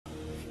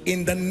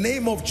in the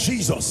name of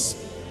Jesus.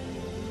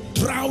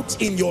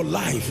 Drought in your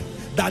life,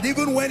 that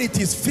even when it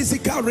is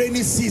physical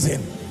rainy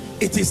season,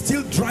 it is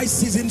still dry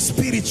season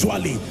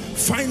spiritually,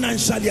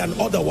 financially and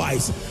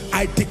otherwise.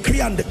 I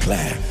decree and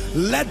declare,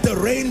 let the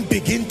rain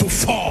begin to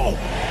fall.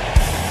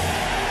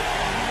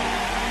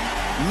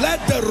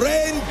 Let the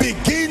rain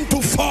begin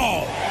to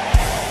fall.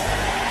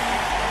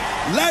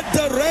 Let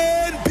the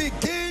rain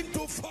begin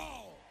to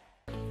fall.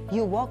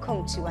 You're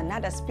welcome to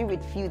another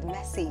spirit-filled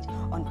message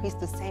on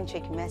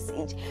Christocentric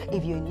Message.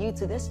 If you're new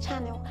to this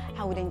channel,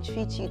 I would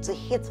entreat you to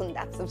hit on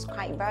that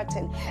subscribe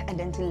button and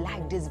then to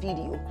like this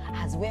video.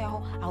 As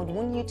well, I would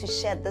want you to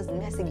share this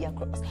message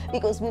across,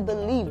 because we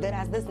believe that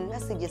as this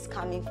message is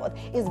coming forth,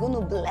 it's going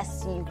to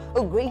bless you.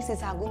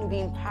 Graces are going to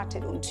be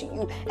imparted unto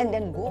you, and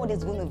then God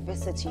is going to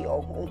visit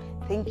your home.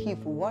 Thank you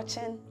for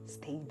watching.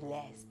 Stay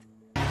blessed.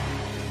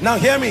 Now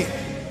hear me.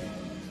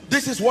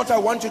 This is what I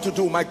want you to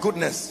do. My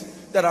goodness,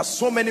 there are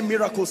so many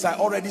miracles I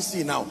already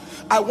see now.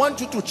 I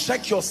want you to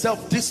check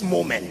yourself this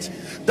moment.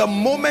 The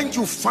moment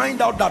you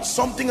find out that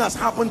something has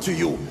happened to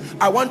you,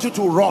 I want you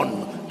to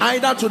run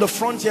either to the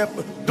front here.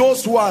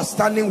 Those who are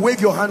standing, wave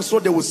your hands so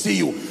they will see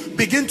you.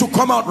 Begin to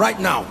come out right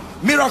now.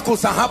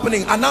 Miracles are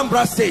happening.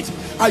 Anambra State,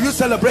 are you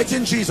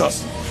celebrating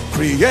Jesus?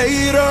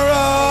 Creator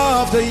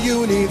of the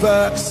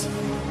universe,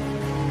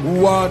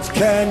 what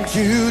can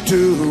you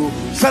do?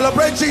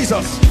 Celebrate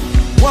Jesus.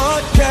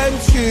 What can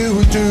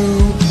you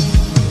do?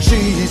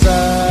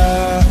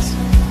 Jesus,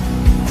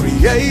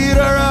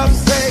 creator of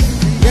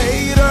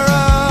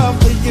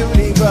the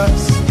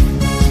universe,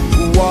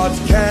 what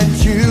can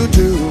you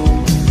do?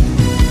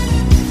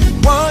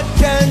 What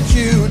can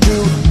you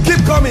do?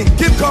 Keep coming,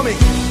 keep coming.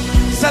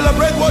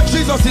 Celebrate what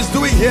Jesus is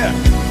doing here.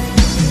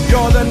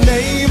 You're the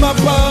name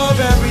above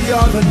every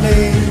other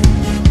name.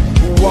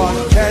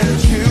 What can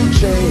you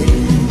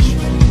change?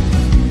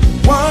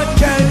 What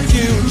can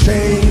you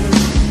change?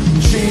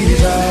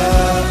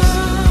 Jesus,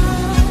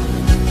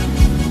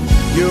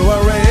 you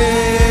are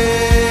able,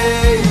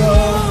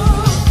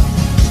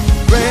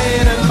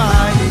 great and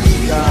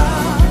mighty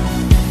God.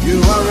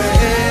 You are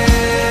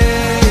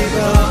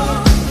able,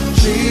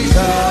 Jesus.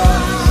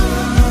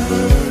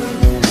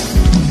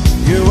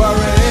 You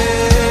are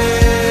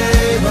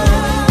able,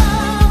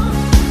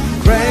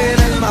 great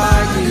and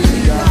mighty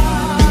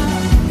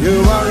God. You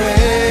are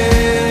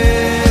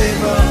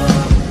able,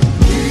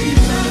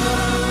 Jesus.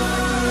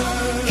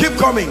 Keep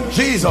coming,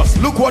 Jesus.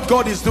 Look what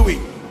God is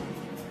doing.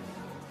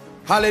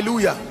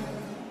 Hallelujah.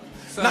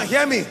 Sir. Now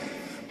hear me.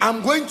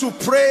 I'm going to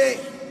pray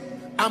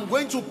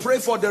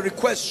for the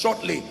request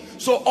shortly.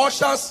 So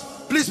ushers,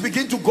 please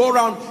begin to go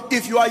around.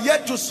 If you are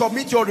yet to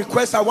submit your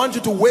request, I want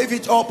you to wave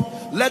it up.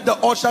 Let the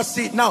usher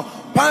see it. Now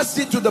pass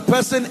it to the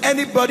person,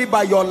 anybody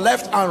by your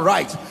left and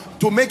right,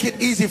 to make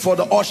it easy for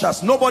the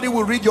ushers. Nobody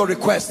will read your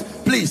request,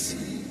 please.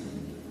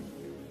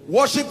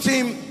 Worship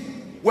team,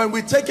 when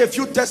we take a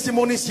few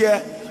testimonies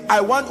here, I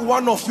want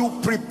one of you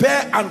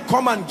prepare and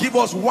come and give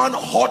us one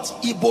hot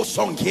Igbo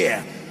song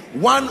here.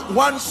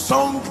 One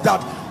song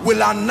that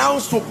will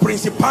announce to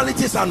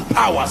principalities and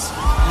powers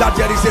that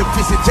there is a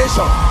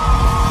visitation.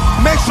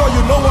 Make sure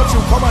you know what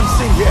you come and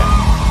sing here.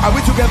 Are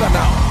we together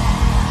now?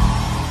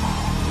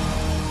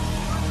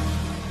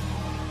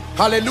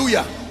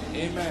 Hallelujah.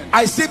 Amen.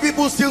 I see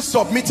people still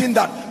submitting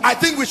that. I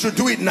think we should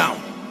do it now.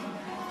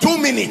 2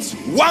 minutes,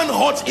 one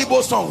hot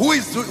Igbo song. Who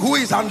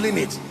is handling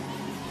it?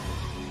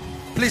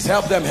 Please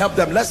help them, help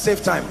them. Let's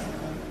save time.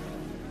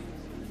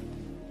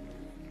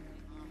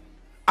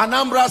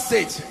 Anambra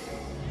State.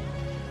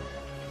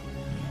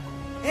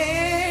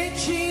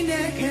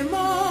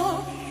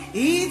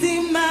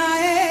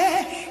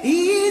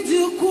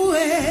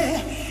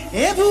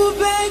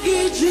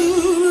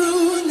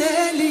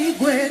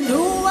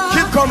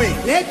 Keep coming.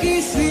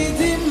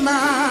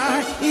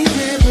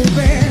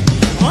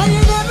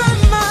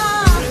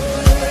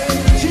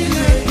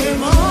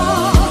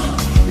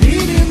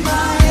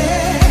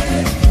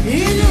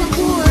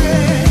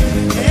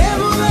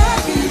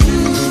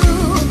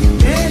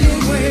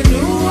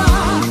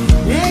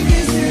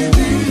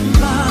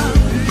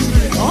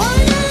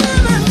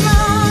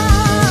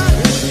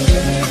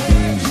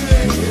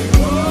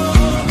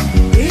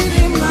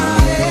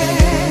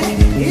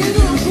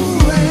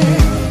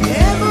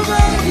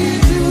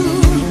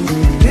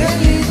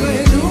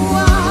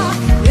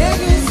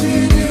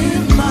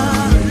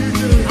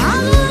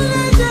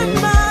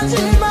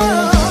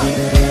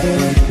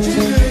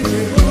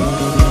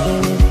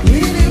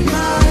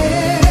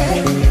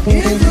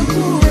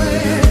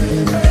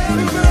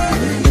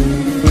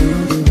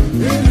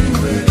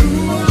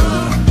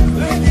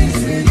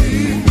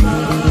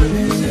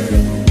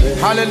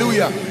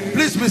 Hallelujah.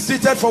 Please be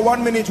seated for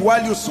 1 minute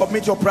while you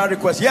submit your prayer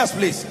request. Yes,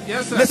 please.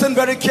 Yes, sir. Listen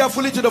very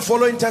carefully to the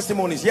following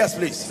testimonies. Yes,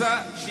 please.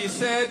 Sir, she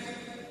said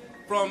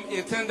from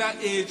a tender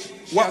age.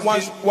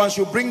 Once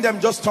you bring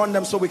them, just turn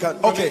them so we can.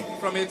 Okay.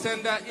 From a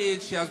tender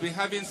age, she has been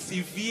having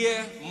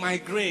severe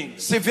migraine.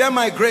 Severe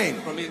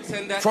migraine.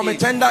 From a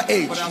tender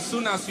age. But as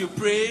soon as you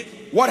prayed.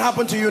 What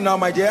happened to you now,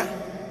 my dear?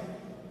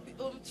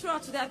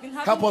 Throughout today, I've been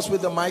having. Help us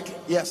with the mic.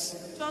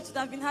 Yes. felt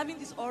that I've been having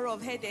this aura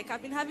of headache.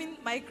 I've been having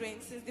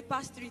migraines since the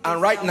past 3 days. And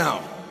right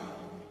now,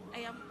 I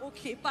am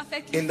okay,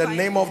 perfectly in the fine.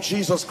 name of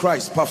Jesus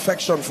Christ,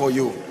 perfection for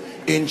you.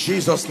 In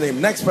Jesus'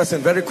 name. Next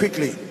person, very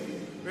quickly.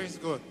 Praise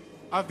God.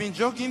 I've been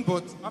jogging,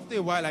 but after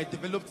a while I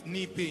developed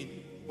knee pain.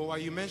 But while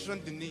you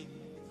mentioned the knee,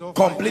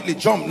 completely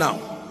jump now.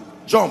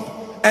 Jump.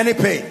 Any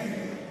pain.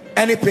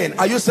 Any pain.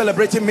 Are you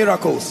celebrating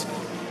miracles?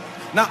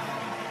 Now,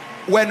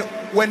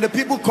 when the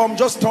people come,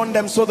 just turn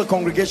them so the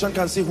congregation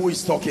can see who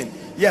is talking.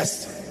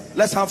 Yes.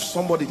 Let's have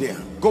somebody there.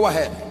 Go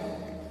ahead.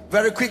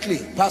 Very quickly,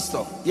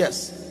 Pastor.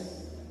 Yes.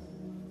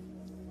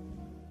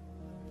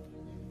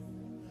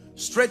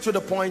 Straight to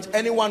the point.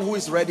 Anyone who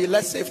is ready,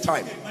 let's save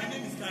time. Okay, my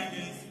name is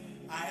Kindness.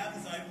 I have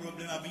this eye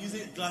problem. I've been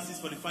using glasses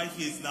for the 5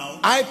 years now.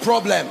 Eye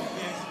problem?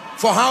 Yes.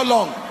 For how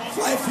long?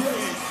 5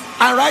 years.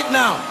 And right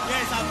now?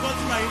 Yes, I've got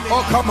my email.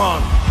 Oh, come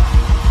on.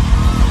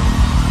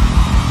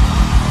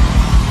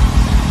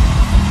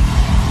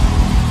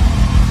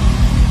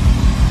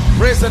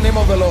 Praise the name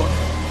of the Lord.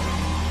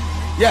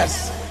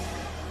 Yes.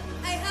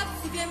 I have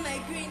severe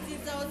migraine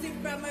since I was in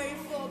primary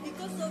 4.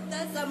 Because of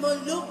that, I'm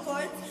on low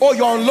court. Oh,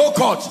 you're on low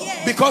court?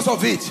 Yes. Because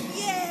of it?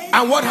 Yes.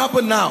 And what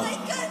happened now? I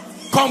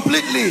can't.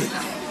 Completely.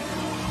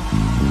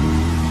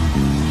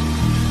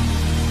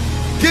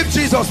 Give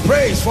Jesus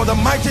praise for the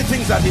mighty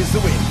things that he's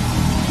doing.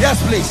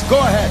 Yes, please. Go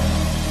ahead.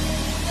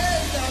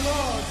 Praise the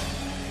Lord.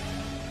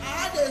 I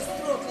had a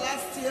stroke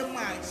last year,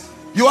 March.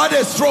 You had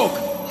a stroke?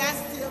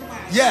 Last year,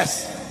 March.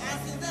 Yes. And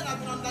since then, I've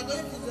been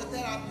undergoing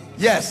physiotherapy.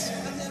 Yes.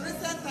 And in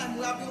recent time,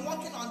 we have been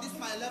working on this,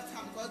 my left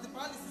hand, because the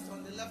paralysis is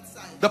on the left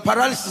side. The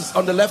paralysis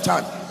on the left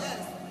hand.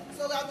 Yes.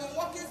 So we have been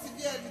working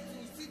severely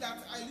to see that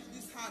I lift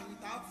this hand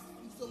without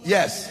so much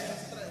Yes.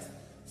 stress.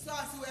 So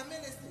as we were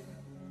ministering,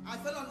 I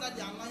fell under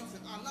the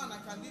anointing, and now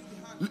I can lift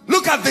the hand.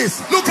 Look at this.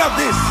 Look at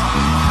this.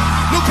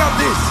 Look at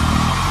this.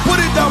 Put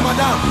it down,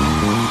 madam.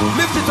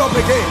 Lift it up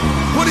again.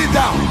 Put it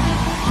down.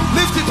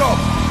 Lift it up.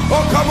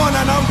 Oh, come on,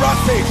 an Anambra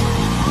stage.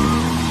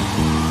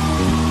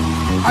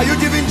 Are you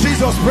giving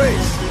Jesus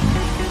praise?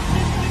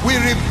 We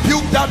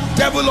rebuke that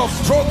devil of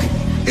stroke.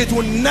 It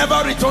will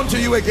never return to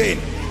you again.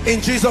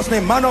 In Jesus'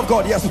 name. Man of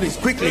God, yes, please,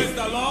 quickly. Praise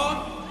the Lord.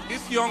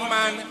 This young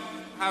man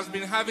has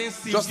been having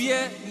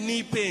severe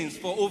knee pains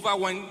for over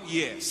 1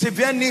 year.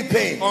 Severe knee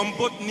pain. On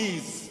both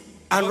knees.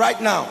 And right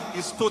now,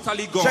 it's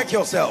totally gone. Check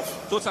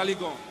yourself. Totally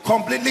gone.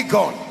 Completely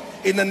gone.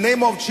 In the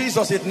name of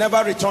Jesus, it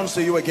never returns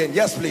to you again.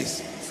 Yes,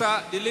 please.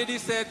 Sir, the lady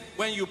said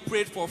when you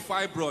prayed for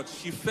fibroid,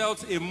 she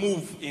felt a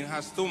move in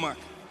her stomach.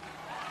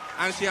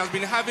 And she has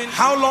been having...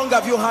 How long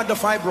have you had the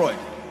fibroid?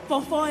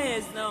 For 4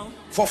 years now.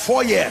 For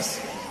 4 years.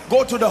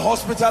 Go to the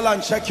hospital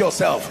and check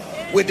yourself.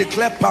 We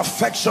declare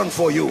perfection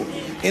for you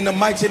in the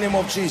mighty name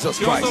of Jesus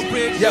Christ.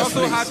 She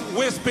also had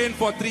waist pain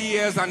for 3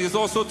 years and is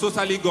also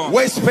totally gone.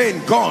 Waist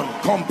pain gone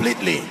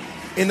completely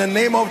in the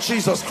name of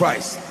Jesus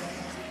Christ.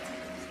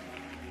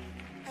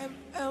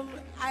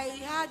 I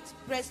had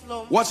breast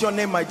lump. What's your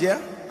name, my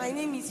dear? My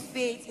name is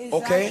Faith.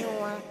 Okay.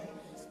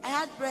 I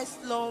had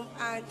breast lump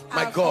and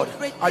my God,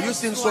 are you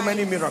seeing so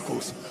many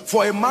miracles?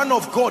 For a man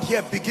of God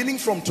here, beginning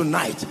from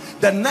tonight,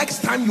 the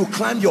next time you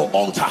climb your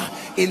altar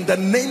in the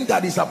name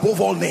that is above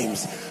all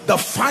names, the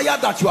fire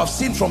that you have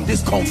seen from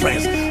this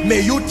conference, may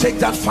you take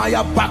that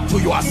fire back to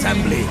your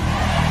assembly.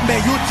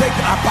 May you take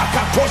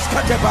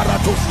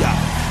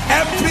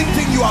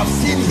everything you have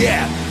seen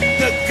here,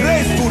 the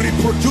grace to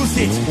reproduce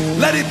it,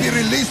 let it be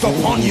released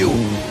upon you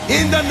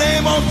in the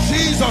name of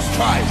Jesus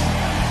Christ.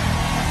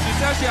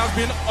 She said she has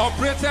been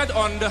operated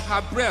on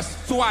her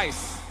breast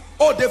twice.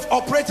 Oh, they've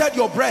operated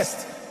your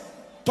breast.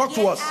 Talk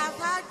to us. I've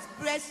had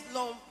breast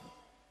lump.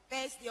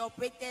 First they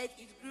operated,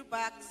 it grew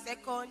back.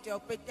 Second they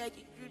operated,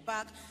 it grew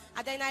back.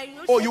 And then I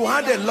noticed. Oh, you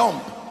had a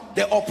lump.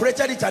 They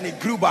operated it and it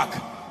grew back.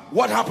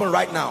 What happened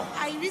right now?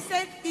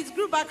 It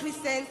grew back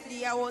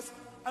recently. I was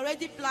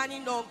already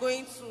planning on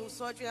going to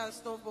surgery and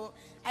stuff, but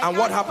I and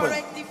what can't happened?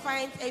 correctly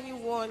find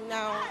anyone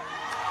now.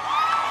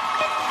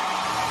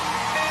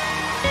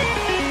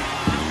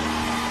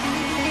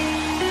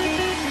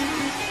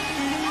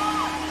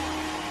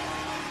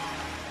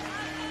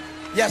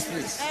 Yes,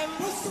 please.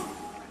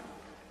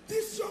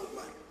 This young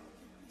man.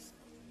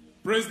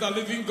 Praise the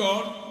living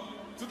God.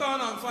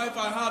 2005,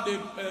 I had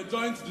a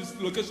joint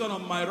dislocation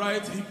on my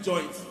right hip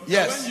joint.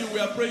 Yes. When you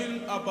were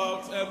praying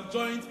about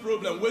joint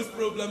problem, waist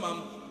problem,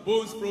 and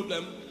bones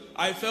problem,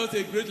 I felt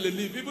a great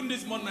relief. Even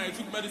this morning, I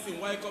took medicine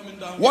while coming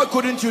down. What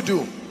couldn't you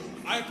do?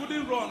 I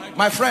couldn't run.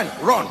 My friend,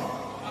 run.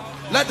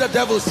 Let the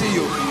devil see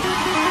you.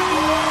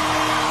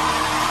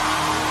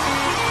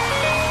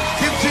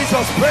 Give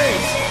Jesus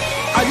praise.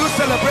 Are you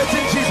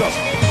celebrating Jesus?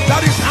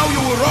 That is how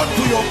you will run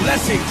to your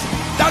blessings.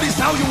 That is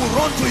how you will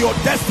run to your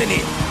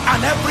destiny.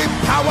 And every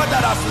power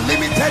that has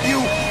limited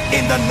you,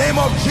 in the name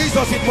of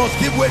Jesus, it must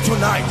give way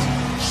tonight.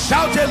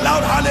 Shout a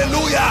loud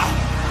hallelujah.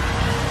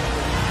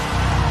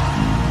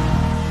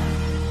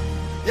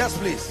 Yes,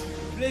 please.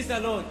 Praise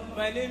the Lord.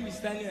 My name is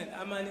Daniel.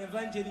 I'm an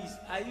evangelist.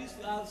 I used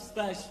to have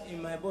scratch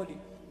in my body.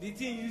 the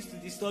thing used to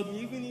disturb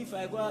me. Even if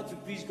I go out to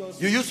preach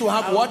gospel. You used to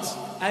have what?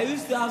 I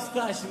used to have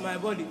scratch in my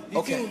body. The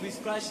Okay. thing will be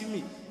scratching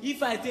me.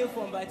 If I take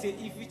from my tail,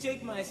 if you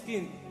check my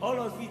skin, all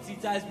of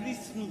it has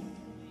bleached me.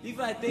 If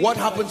I take What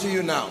happened to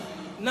you now?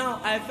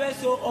 Now I felt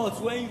so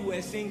hot when you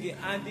were singing,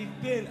 and the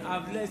pain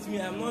have left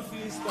me. I'm not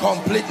feeling scratch.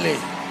 Completely.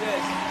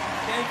 Yes.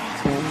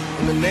 Thank you.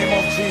 In the name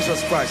of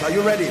Jesus Christ. Are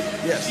you ready?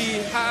 Yes. She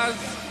has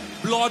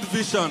blood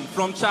vision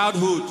from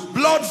childhood.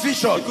 Blood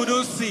vision. She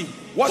couldn't see.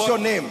 What's your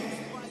name?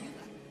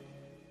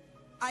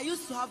 I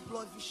used to have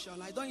blood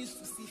vision. I don't used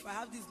to see if I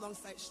have this long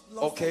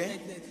Okay.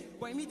 sightedness.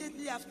 But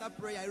immediately after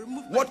prayer, I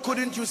removed. What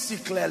couldn't you see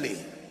clearly?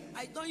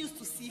 I don't used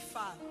to see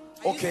far.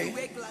 I Okay. used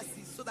to wear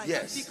glasses so that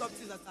Yes. I can pick up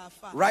things that are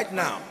far. Right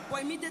now.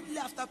 But immediately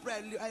after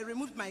prayer, I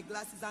removed my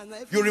glasses and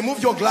You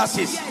removed your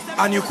glasses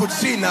and you could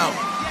see now.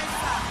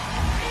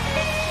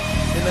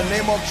 In the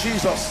name of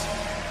Jesus,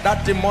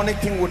 that demonic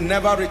thing would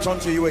never return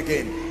to you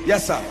again.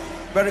 Yes, sir.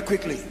 Very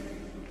quickly.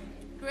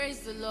 Praise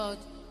the Lord.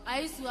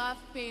 I used to have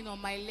pain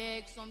on my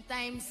leg.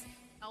 Sometimes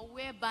I'll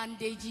wear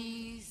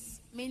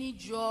bandages, many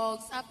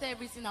drugs. After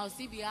everything, I'll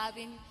still be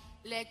having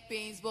leg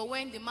pains. But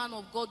when the man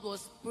of God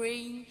was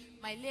praying,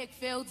 my leg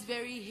felt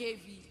very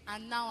heavy,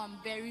 and now I'm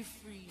very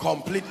free.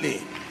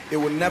 Completely. It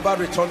will never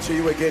return to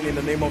you again in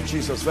the name of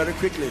Jesus. Very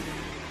quickly.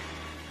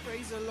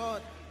 Praise the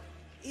Lord.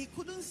 He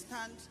couldn't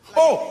stand.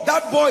 Oh,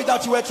 that boy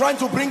that you were trying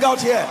to bring out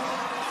here.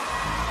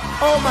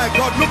 Oh my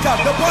God, look at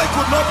the boy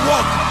could not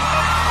walk.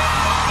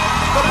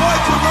 The boy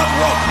could not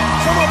walk.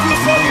 Some of you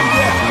saw him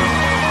there.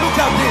 Look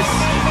at this.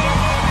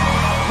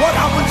 What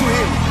happened to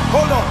him?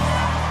 Hold on.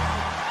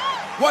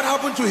 What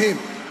happened to him?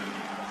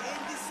 In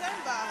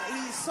December,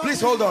 he suddenly,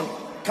 Please hold on.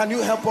 Can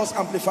you help us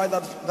amplify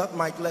that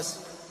mic less?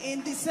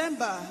 in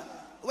December,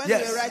 when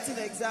Yes. we were writing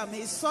the exam,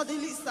 he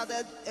suddenly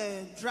started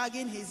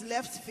dragging his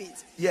left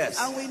feet. Yes.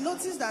 And we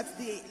noticed that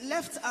the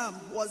left arm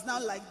was now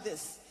like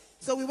this.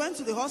 So we went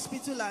to the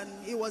hospital and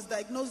he was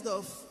diagnosed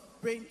of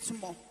brain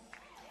tumor.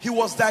 He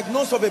was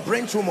diagnosed of a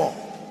brain tumor.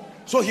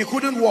 So he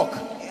couldn't walk.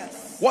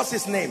 Yes. What's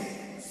his name?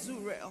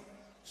 Surreal.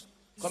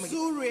 Come again.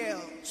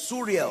 Surreal.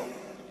 Suriel.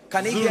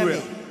 Can he hear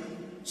me?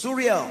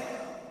 Suriel,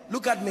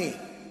 look at me.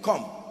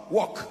 Come,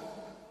 walk.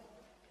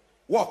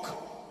 Walk.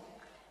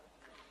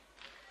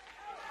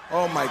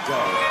 Oh my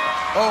God.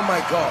 Oh my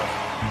God.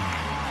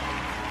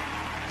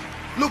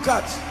 Look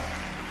at.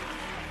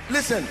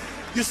 Listen,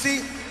 you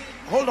see,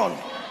 hold on.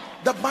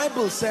 The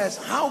Bible says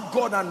how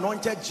God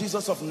anointed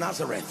Jesus of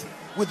Nazareth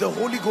with the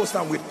Holy Ghost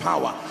and with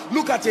power.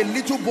 Look at a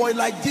little boy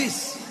like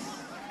this.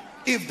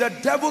 If the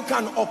devil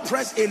can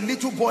oppress a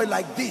little boy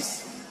like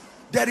this,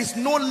 there is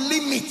no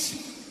limit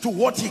to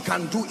what he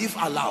can do if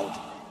allowed.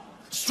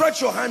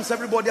 Stretch your hands,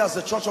 everybody, as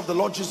the church of the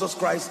Lord Jesus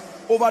Christ,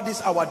 over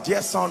this our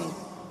dear son,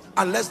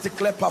 and let's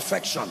declare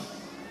perfection.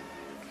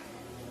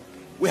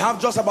 We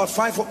have just about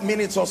 5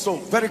 minutes or so.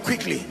 Very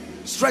quickly,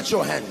 stretch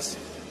your hands.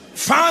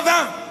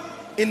 Father,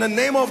 in the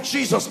name of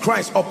Jesus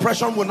Christ,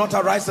 oppression will not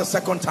arise the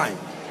second time.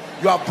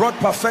 You have brought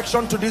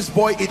perfection to this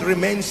boy. It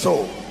remains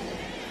so.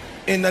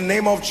 In the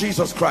name of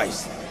Jesus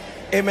Christ.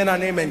 Amen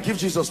and amen. Give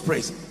Jesus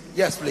praise.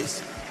 Yes,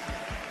 please.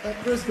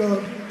 Praise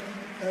God.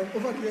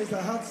 Over the years,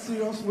 I had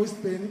serious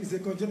waist pain. It's a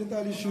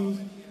congenital issue.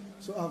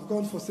 So I've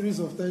gone for a series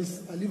of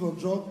tests. I live on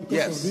drug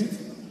because of it.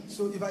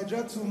 So if I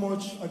drive too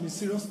much, I'm in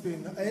serious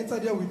pain. I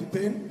entered here with the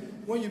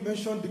pain. When you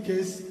mentioned the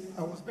case,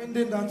 I was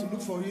bending down to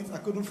look for it. I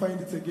couldn't find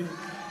it again.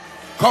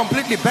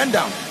 Completely bend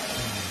down.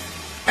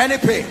 Any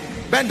pain,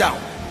 bend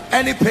down.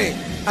 Any pain.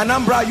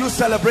 Anambra, you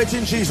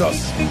celebrating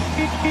Jesus.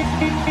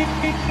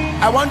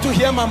 I want to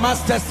hear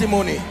Mama's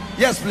testimony.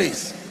 Yes,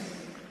 please.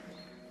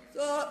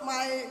 So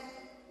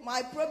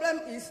my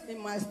problem is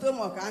in my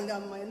stomach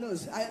and my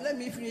nose. Let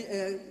me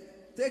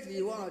take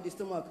the one of the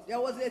stomach. There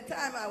was a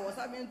time I was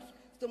having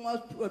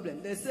stomach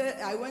problem. They say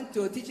I went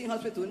to a teaching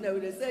hospital.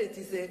 They say it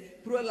is a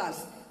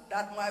prolapse,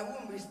 that my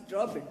womb is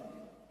dropping,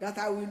 that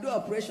I will do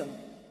operation.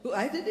 So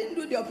I didn't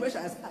do the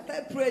operation. I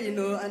started praying,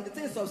 and the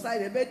thing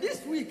subsided. But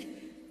this week,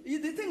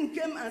 the thing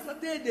came and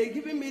started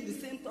giving me the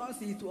symptoms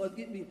it was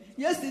giving me.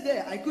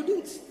 Yesterday, I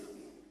couldn't.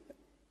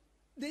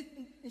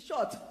 In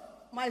short,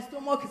 my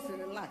stomach is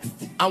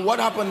relaxed. And what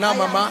happened now,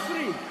 Mama?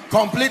 Free.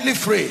 Completely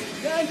free.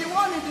 Then the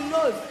one in the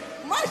nose,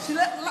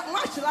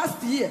 March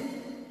last year,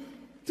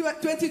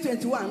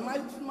 2021, my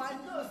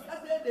nose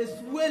started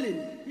swelling.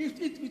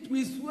 It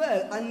will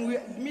swell and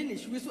will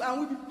diminish. And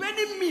will be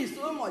paining me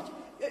so much.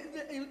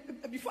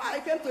 Before I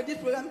came to this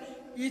program,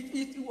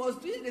 it was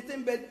doing the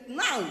same, but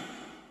now,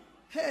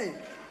 hey,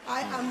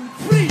 I am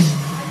free.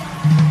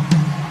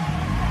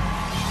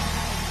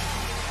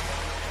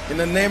 In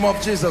the name of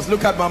Jesus,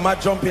 look at Mama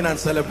jumping and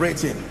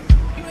celebrating.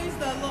 Praise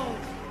the Lord.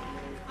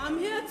 I'm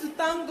here to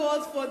thank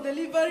God for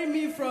delivering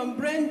me from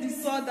brain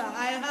disorder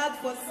I had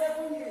for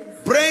 7 years.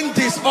 Brain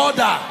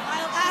disorder.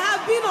 I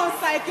have been on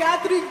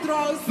psychiatric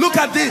drugs. Look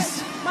at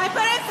this. My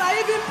parents are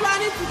even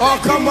planning to Oh,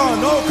 come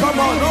on. Oh, come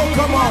on. Oh,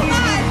 come on.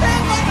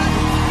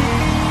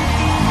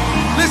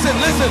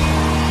 Listen.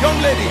 Young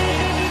lady.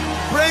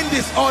 Brain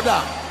disorder.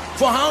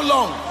 For how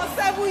long?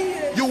 For 7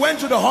 years. You went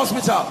to the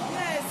hospital.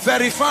 Yes.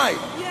 Verified.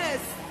 Yes.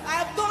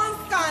 I've done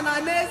scan.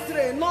 and an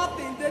X-ray,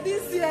 nothing. They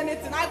didn't see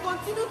anything. I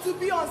continue to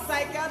be on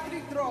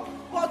psychiatric drugs,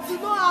 but to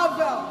no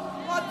avail.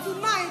 But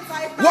tonight,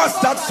 what's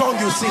that song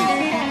you sing?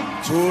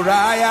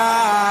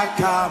 Turaya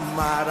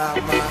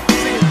Kamarama.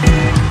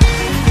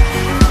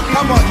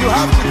 Come on, you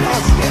have to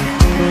dance here.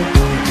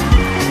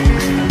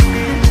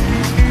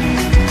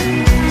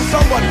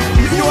 Somebody,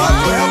 if you have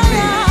to help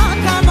me.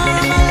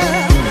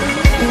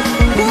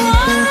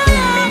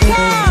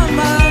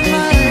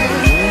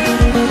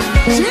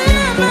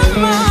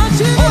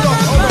 Hold on.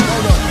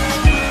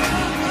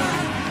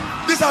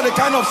 These are the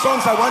kind of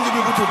songs I want you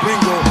people to bring,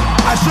 though.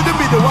 I shouldn't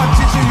be the one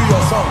teaching you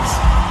your songs.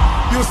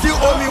 You still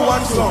owe me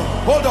one song.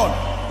 Hold on.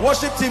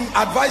 Worship team,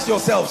 advise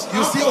yourselves.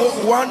 You still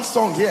owe one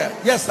song here.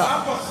 Yes, sir.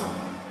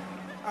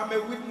 I'm a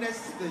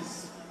witness to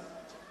this.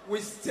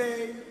 We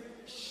stay,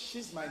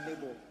 she's my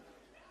neighbor,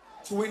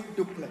 twin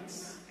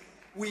duplex.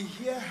 We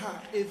hear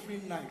her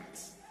every night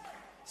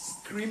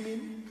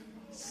screaming,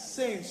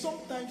 saying,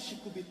 sometimes she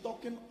could be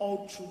talking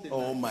all through the night.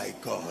 Oh my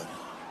God.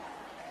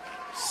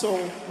 So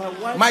my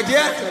wife, my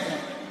dear,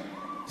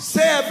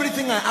 say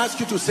everything I ask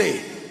you to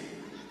say.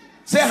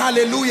 Say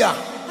hallelujah.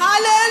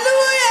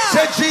 Hallelujah.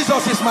 Say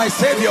Jesus is my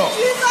savior.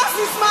 Jesus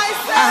is my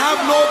savior. I have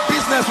no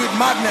business with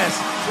madness.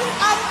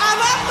 I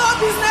have no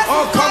business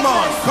oh, with come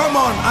madness.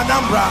 on,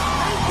 Anambra.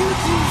 Thank you,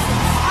 Jesus.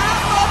 I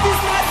have no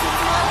business with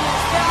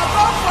madness. They are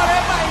gone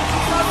forever in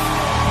Jesus'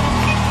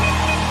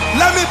 name.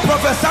 Let me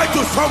prophesy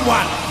to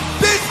someone.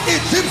 These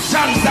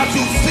Egyptians that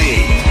you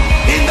see,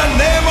 in the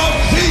name of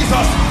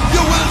Jesus, you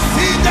will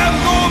see them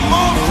no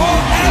more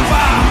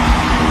forever.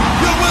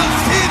 You will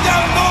see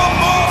them no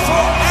more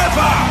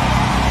forever.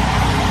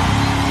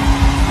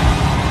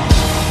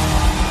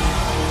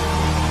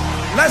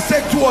 Let's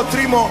take 2 or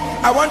 3 more.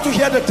 I want to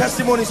hear the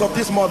testimonies of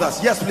these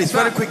mothers. Yes, please,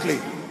 very quickly.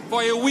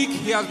 For a week,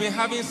 he has been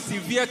having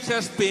severe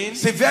chest pain.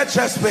 Severe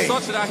chest pain.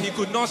 Such that he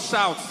could not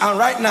shout. And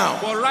right now?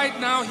 But right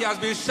now, he has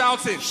been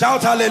shouting.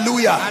 Shout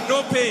hallelujah. And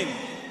no pain.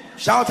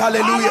 Shout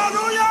hallelujah.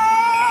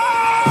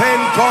 Pain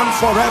gone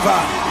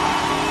forever.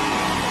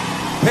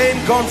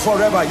 Pain gone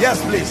forever. Yes,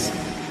 please.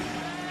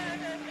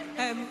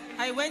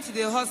 I went to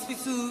the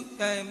hospital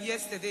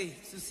yesterday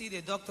to see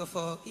the doctor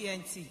for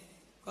ENT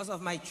because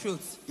of my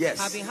throat. Yes.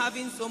 I've been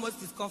having so much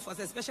discomfort,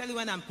 especially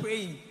when I'm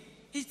praying.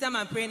 Each time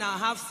I'm praying, I'll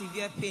have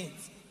severe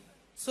pains.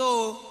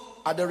 So,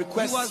 at the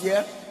requests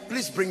here,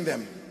 please bring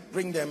them.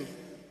 Bring them.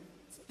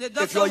 If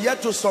Doctor, you're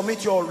yet to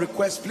submit your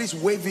request, please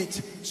wave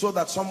it so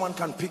that someone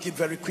can pick it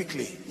very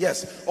quickly.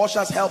 Yes,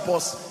 ushers, help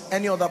us.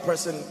 Any other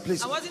person,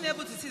 please. I wasn't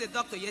able to see the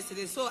doctor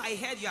yesterday, so I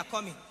heard you are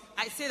coming.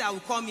 I said I will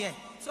come here.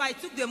 So I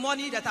took the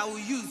money that I will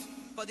use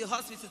for the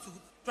hospital to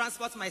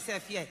transport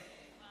myself here.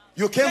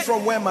 You came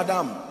from where,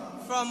 madam?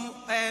 From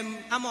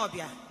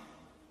Amobia.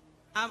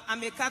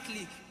 I'm a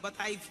Catholic, but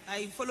I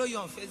follow you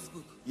on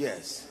Facebook.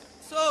 Yes.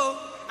 So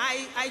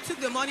I took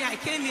the money, I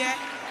came here.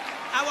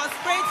 I was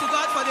praying to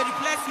God for the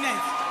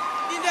replacement.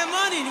 In the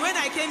morning, when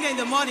I came here in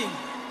the morning,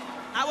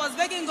 I was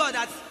begging God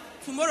that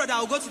tomorrow that I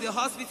will go to the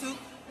hospital,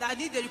 that I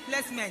need the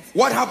replacement.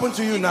 What happened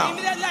to you now?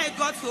 Immediately I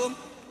got home,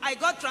 I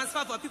got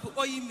transferred for people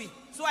owing me.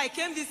 So I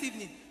came this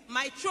evening.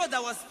 My throat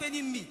that was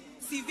paining me,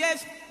 severe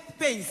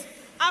pains.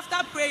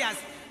 After prayers,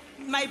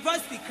 my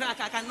voice will crack,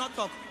 I cannot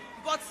talk.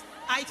 But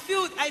I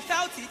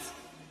felt it,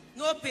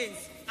 no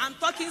pains. I'm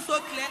talking so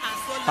clear and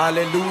so loud.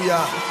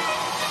 Hallelujah.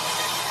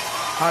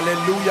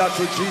 Hallelujah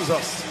to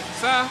Jesus.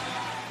 Sir,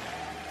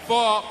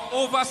 for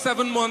over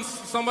 7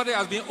 months, somebody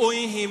has been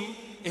owing him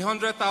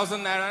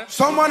 100,000 naira.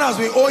 Someone has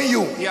been owing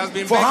you? He has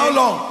been for begging. how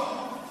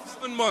long?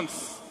 7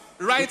 months.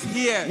 Right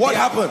here. What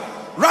happened?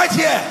 Right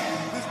here.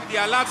 The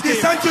alert he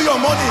came. sent you your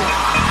money.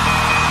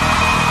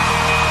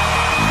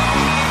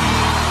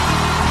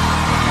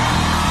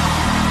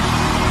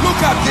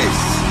 Look at this.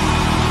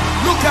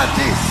 Look at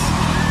this.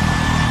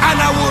 And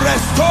I will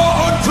restore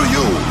unto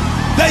you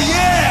the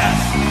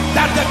years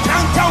that the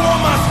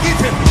cankerworm has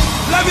eaten.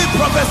 Let me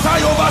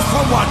prophesy over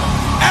someone.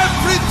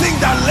 Everything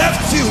that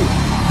left you,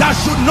 that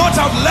should not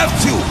have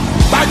left you,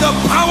 by the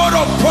power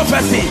of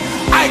prophecy,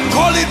 I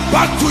call it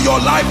back to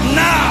your life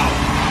now.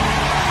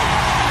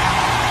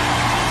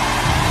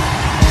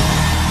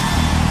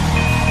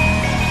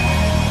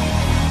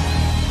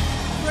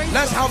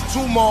 Let's have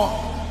 2 more.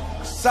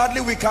 Sadly,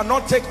 we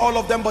cannot take all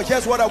of them, but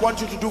here's what I want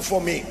you to do for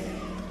me.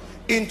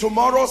 In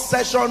tomorrow's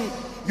session,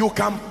 you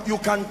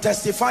can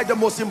testify. The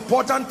most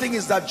important thing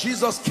is that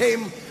Jesus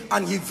came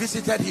and he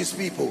visited his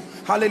people.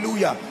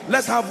 Hallelujah.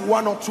 Let's have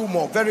 1 or 2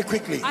 more very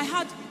quickly. I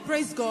had,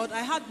 praise God,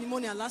 I had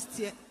pneumonia last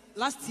year,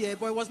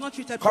 but it was not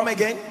treated Come properly.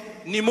 again?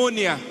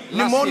 Pneumonia.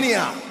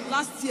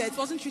 Last year, it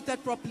wasn't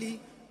treated properly.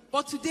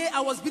 But today,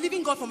 I was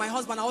believing God for my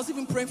husband. I was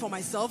even praying for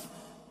myself.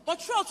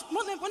 But throughout,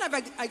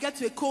 whenever I get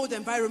to a cold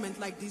environment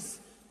like this,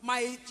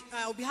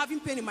 I'll be having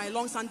pain in my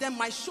lungs, and then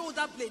my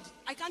shoulder blade,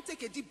 I can't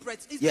take a deep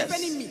breath. It's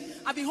paining me.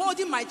 I've been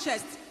holding my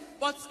chest.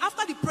 But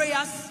after the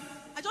prayers,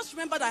 I just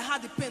remembered I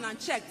had the pain and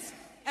checked.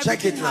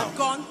 Everything had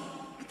gone.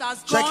 It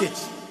has gone. Check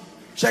it.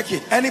 Check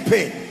it. Any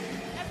pain?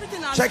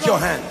 Everything has Check gone. your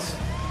hands.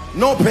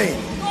 No pain.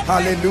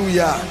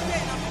 Hallelujah.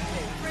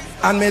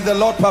 And may the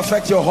Lord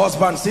perfect your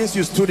husband since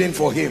you stood in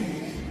for him.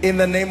 In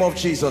the name of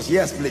Jesus.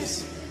 Yes,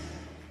 please.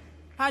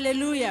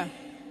 Hallelujah.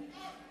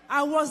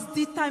 I was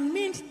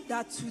determined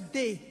that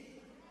today,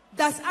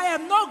 that I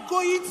am not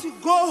going to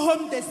go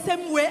home the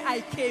same way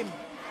I came.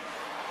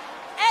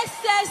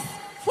 Excess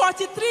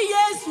 43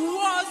 years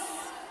was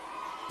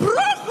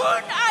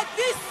broken at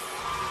this.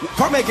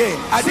 Come again.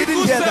 I didn't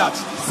hear that.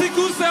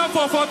 Sickle cell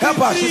for 43 Help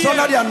her. She's years.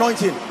 under the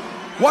anointing.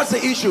 What's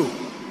the issue?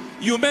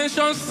 You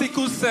mentioned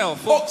sickle cell.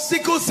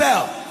 Sickle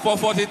cell. For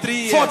 43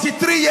 years.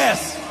 43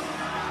 years.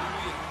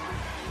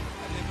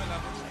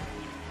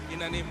 In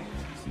the name of Jesus.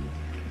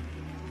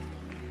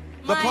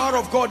 The power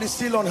of God is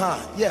still on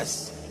her.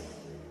 Yes.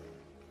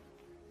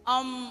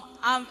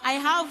 I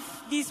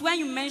have this, when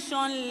you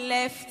mention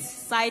left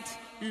side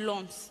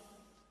lumps,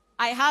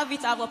 I have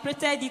it. I've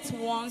operated it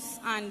once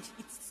and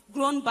it's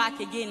grown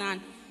back again.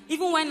 And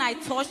even when I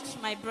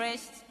touched my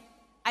breast,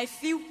 I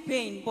feel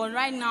pain, but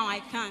right now I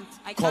can't.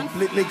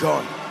 Completely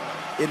gone.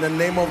 In the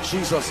name of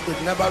Jesus,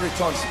 it never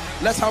returns.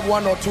 Let's have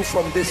one or two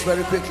from this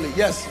very quickly.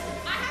 Yes.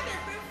 I had a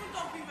painful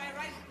lump in my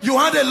right. You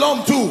had a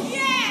lump too?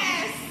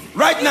 Yes.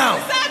 Right now?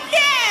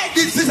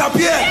 It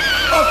disappeared. Yes.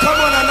 Oh, come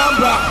on,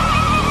 Anambra.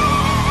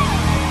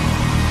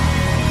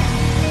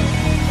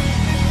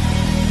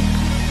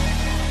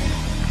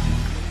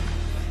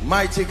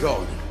 Mighty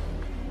God.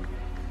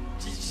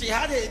 She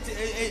had a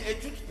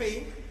tooth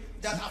pain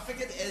that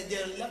affected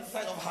the left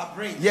side of her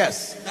brain.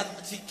 Yes.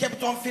 That she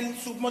kept on feeling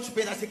so much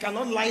pain that she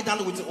cannot lie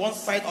down with one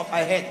side of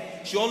her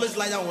head. She always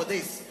lie down with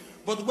this.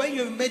 But when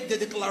you made the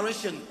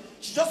declaration,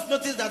 she just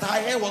noticed that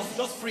her hair was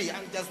just free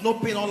and there's no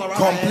pain all around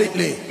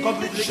Completely. her head.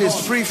 Completely. She's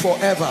gone. free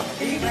forever.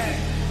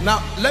 Amen.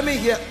 Now, let me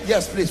hear.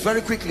 Yes, please,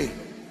 very quickly.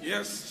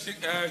 Yes, he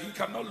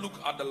cannot look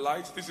at the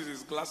light. This is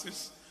his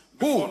glasses.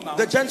 Who? Now,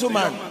 The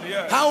gentleman. the young man,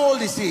 yeah. How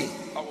old is he?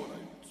 How old are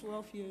you?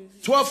 12 years.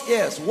 12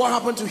 years. What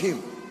happened to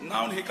him?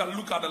 Now he can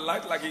look at the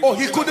light like he's Oh,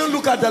 he couldn't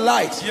look at the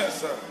light.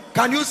 Yes, sir.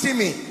 Can you see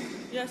me?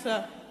 Yes,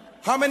 sir.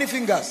 How many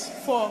fingers?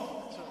 4,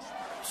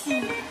 2,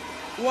 1,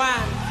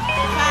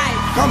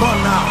 5. Come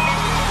on now.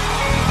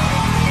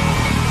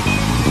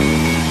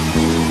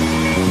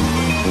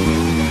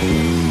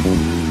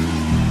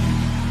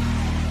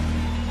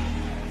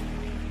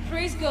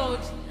 Praise God.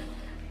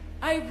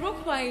 I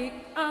broke my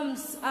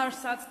arms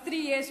as at 3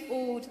 years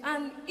old,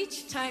 and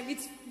each time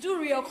it do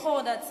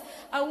reoccur that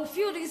I will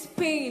feel this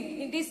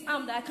pain in this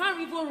arm that I can't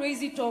even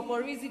raise it up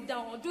or raise it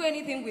down or do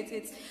anything with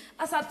it.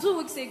 As at 2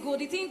 weeks ago,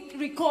 the thing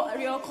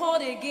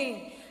reoccurred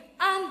again.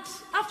 And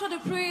after the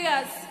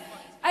prayers,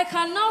 I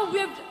can now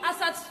wave,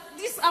 as at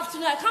this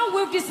afternoon, I can't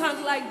wave this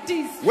hand like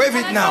this. Wave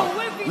And it I now. can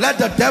wave it. Let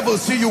the devil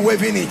see you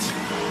waving it.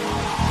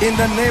 In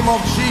the name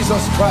of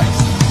Jesus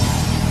Christ.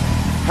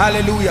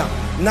 Hallelujah.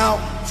 Now,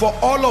 for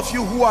all of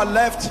you who are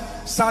left,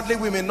 sadly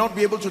we may not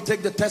be able to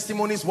take the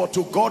testimonies, but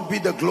to God be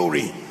the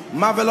glory.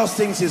 Marvelous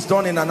things is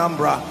done in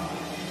Anambra.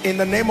 In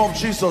the name of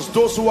Jesus,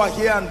 those who are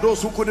here and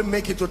those who couldn't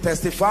make it to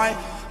testify,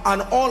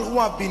 and all who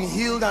have been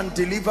healed and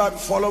delivered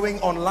following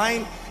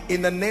online,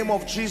 in the name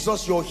of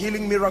Jesus, your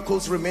healing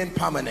miracles remain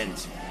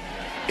permanent.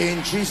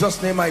 In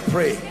Jesus' name I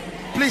pray.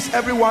 Please,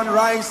 everyone,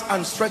 rise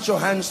and stretch your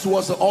hands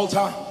towards the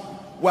altar.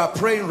 We are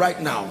praying right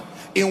now.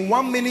 In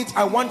 1 minute,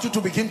 I want you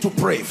to begin to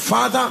pray.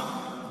 Father,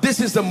 this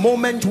is the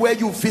moment where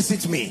you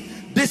visit me.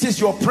 This is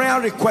your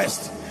prayer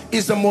request.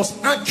 It's the most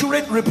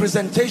accurate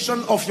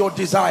representation of your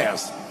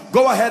desires.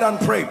 Go ahead and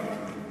pray.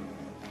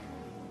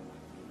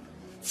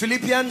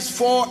 Philippians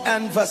 4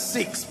 and verse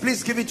 6.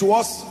 Please give it to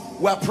us.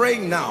 We are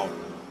praying now.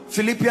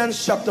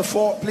 Philippians chapter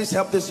 4. Please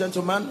help this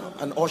gentleman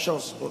and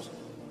ushers.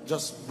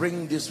 Just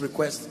bring this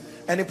request.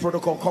 Any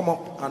protocol, come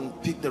up and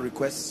pick the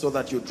requests so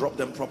that you drop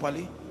them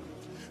properly.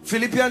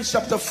 Philippians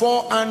chapter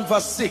 4 and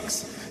verse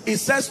 6. It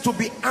says to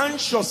be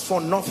anxious for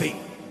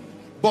nothing,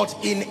 but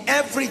in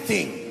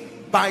everything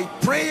by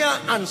prayer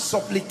and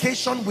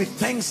supplication with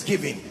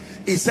thanksgiving.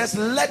 It says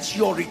let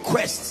your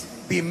requests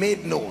be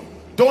made known.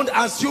 Don't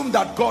assume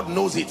that God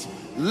knows it.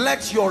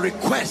 Let your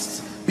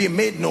requests be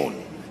made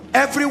known.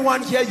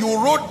 Everyone here,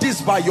 you wrote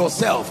this by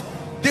yourself.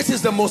 This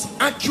is the most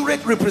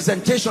accurate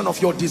representation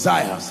of your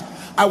desires.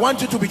 I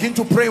want you to begin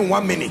to pray in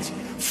 1 minute.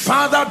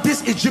 Father,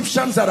 these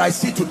Egyptians that I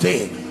see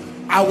today,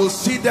 I will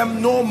see them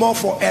no more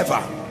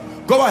forever.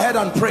 Go ahead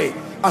and pray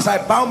as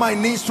I bow my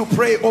knees to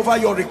pray over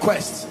your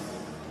requests.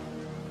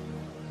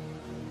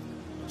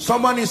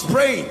 Someone is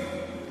praying.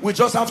 We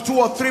just have 2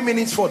 or 3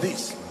 minutes for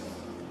this.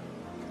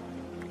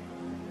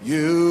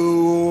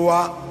 You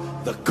are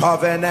the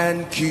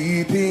covenant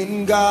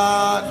keeping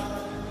God.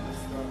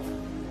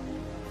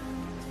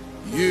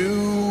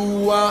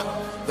 You are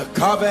the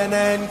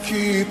covenant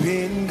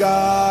keeping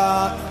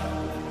God.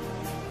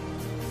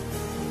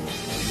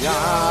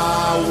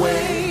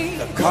 Yahweh,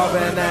 the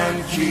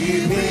covenant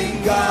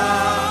keeping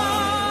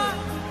God.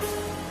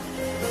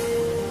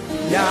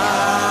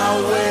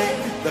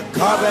 Yahweh, the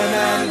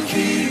covenant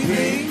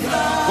keeping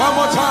God. One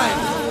more time.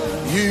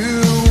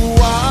 You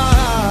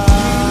are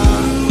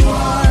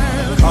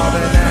the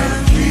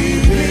covenant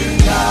keeping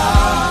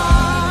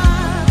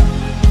God.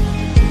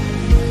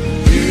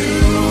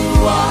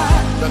 You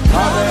are the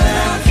covenant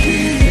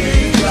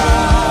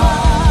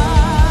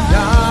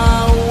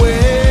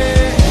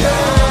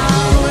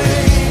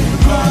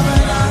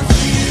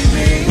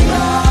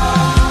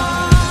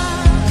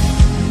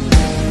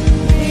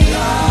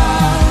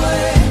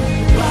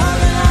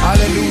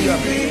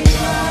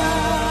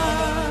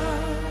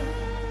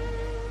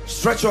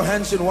Stretch your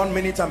hands in 1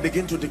 minute and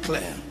begin to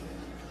declare.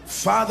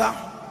 Father,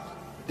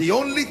 the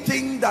only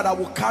thing that I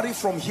will carry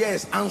from here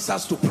is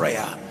answers to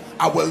prayer.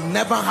 I will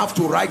never have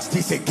to write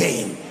this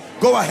again.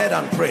 Go ahead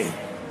and pray.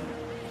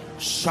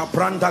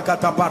 Someone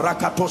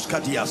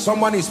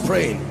is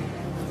praying.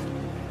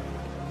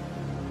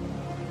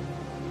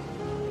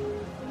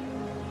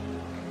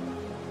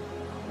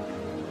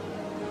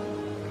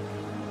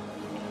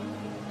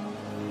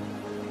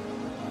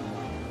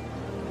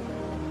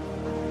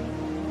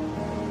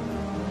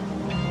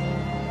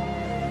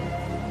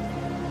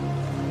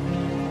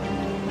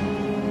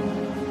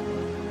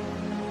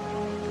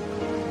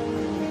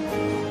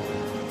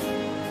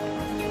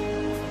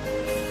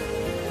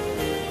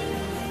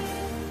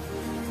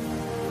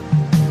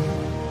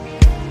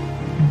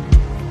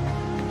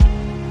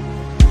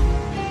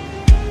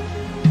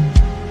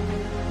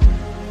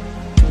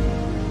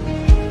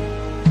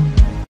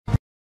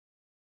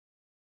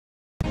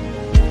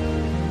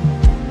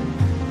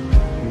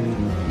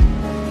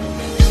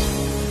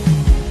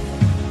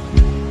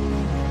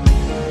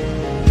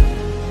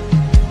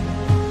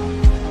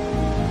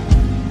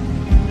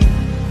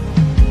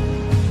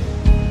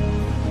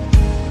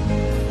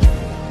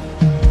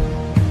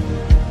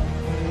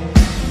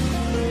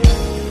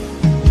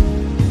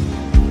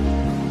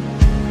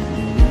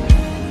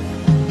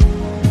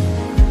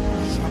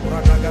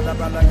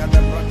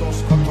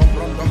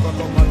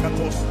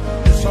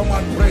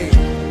 Someone pray,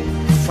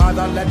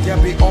 Father, let there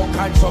be all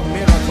kinds of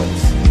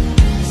miracles,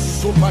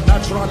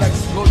 supernatural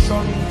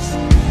explosions,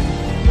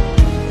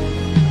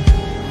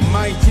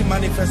 mighty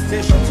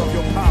manifestations of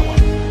your power.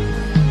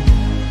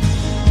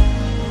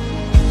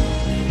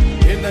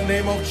 In the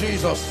name of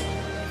Jesus,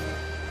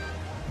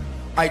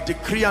 I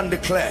decree and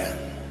declare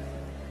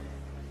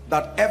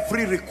that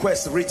every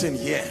request written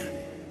here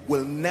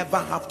will never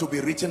have to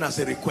be written as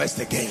a request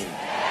again.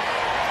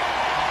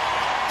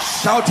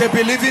 Shout a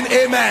believing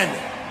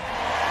amen.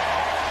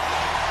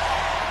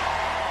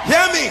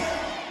 Hear me.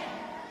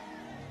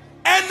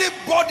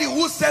 Anybody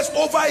who says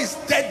over his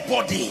dead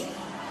body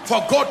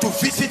for God to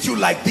visit you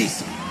like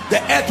this,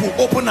 the earth will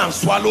open and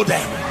swallow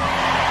them.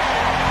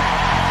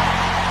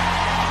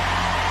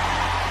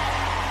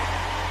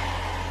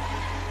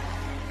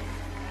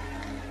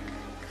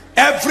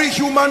 Every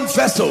human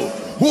vessel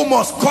who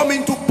must come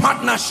into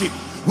partnership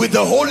with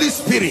the Holy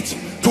Spirit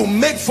to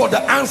make for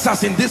the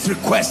answers in this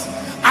request,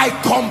 I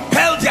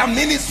compel their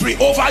ministry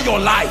over your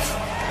life.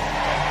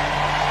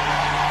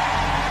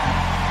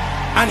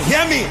 And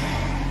hear me,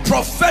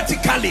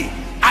 prophetically,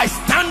 I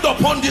stand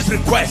upon this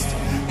request.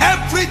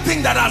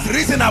 Everything that has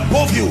risen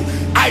above you,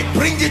 I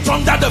bring it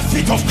under the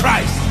feet of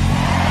Christ.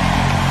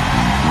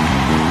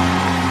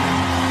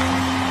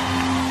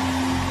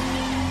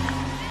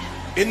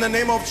 In the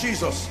name of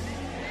Jesus.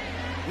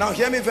 Now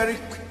hear me very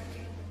quick.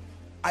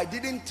 I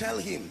didn't tell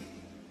him,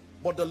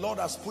 but the Lord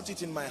has put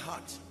it in my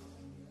heart.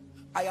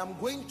 I am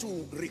going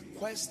to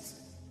request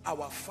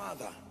our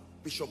father,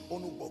 Bishop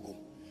Onubogo.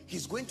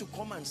 He's going to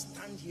come and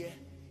stand here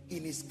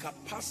in his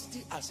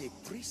capacity as a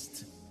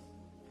priest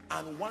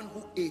and one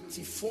who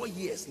 84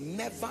 years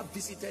never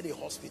visited a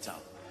hospital,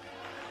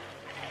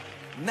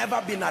 never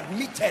been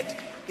admitted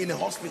in a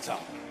hospital.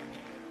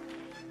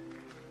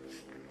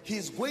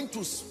 He's going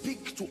to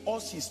speak to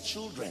us, his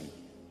children.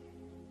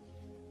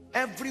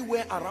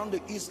 Everywhere around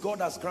the East,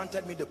 God has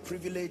granted me the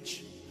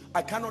privilege.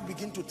 I cannot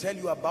begin to tell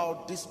you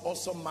about this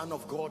awesome man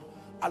of God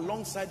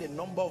alongside a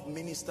number of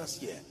ministers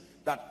here,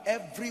 that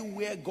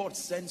everywhere God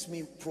sends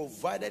me,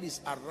 provided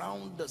it's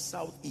around the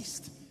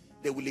Southeast,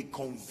 they will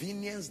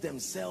inconvenience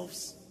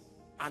themselves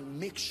and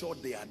make sure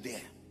they are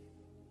there.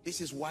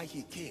 This is why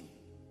he came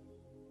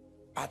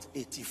at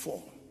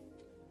 84.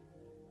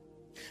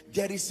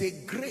 There is a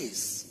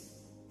grace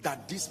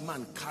that this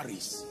man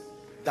carries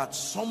that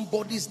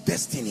somebody's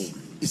destiny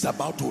is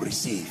about to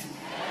receive.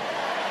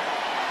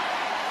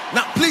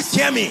 Now please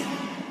hear me.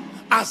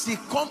 As he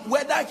comes,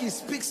 whether he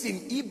speaks in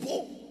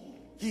Igbo,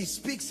 he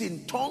speaks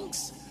in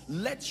tongues,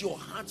 let your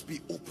heart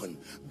be open.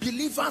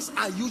 Believers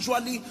are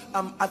usually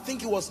I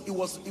think it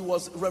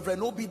was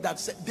Reverend Obi that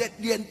said that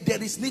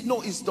there is need, no,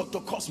 it's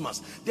Dr.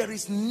 Cosmas, there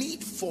is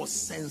need for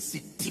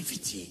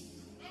sensitivity.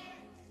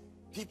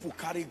 People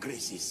carry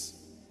graces.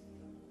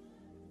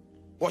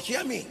 But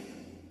hear me,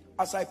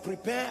 as I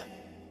prepare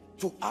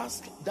to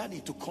ask Daddy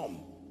to come,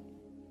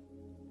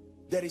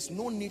 there is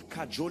no need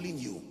cajoling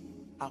you.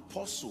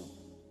 Apostle,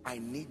 I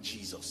need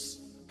Jesus.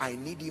 I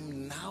need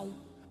him now.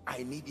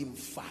 I need him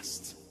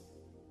fast.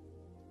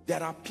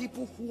 There are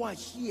people who are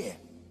here,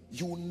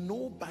 you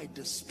know by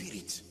the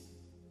Spirit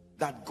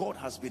that God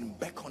has been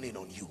beckoning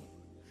on you.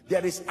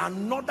 There is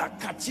another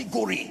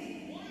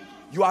category.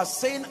 You are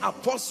saying,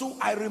 Apostle,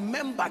 I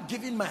remember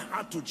giving my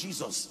heart to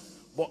Jesus,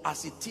 but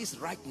as it is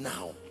right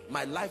now,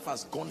 my life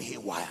has gone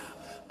haywire.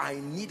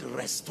 I need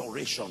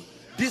restoration.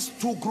 These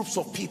two groups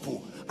of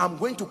people, I'm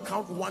going to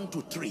count 1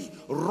 to 3.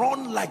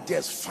 Run like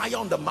there's fire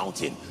on the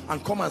mountain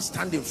and come and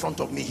stand in front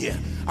of me here.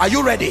 Are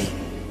you ready?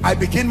 I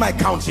begin my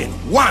counting.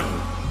 1.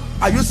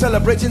 Are you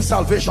celebrating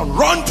salvation?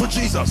 Run to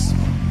Jesus.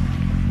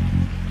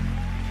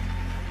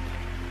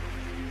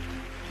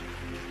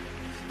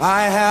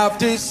 I have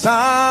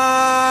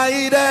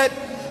decided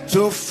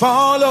to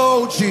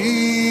follow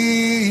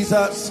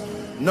Jesus.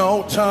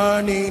 No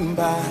turning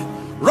back.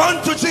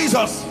 Run to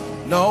Jesus.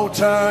 No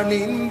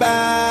turning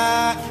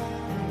back.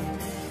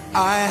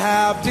 I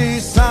have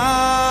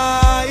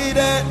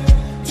decided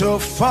to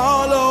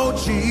follow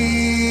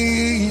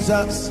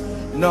Jesus.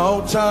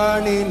 No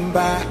turning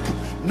back.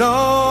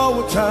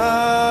 No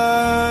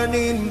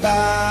turning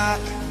back.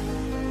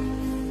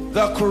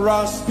 The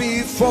cross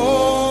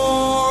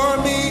before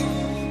me,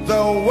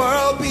 the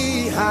world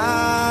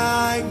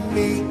behind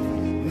me.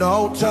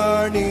 No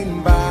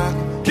turning back.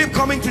 Keep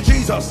coming to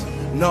Jesus.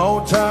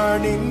 No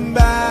turning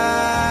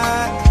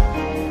back.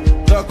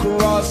 The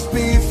cross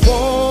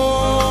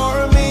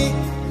before me,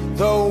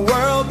 the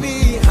world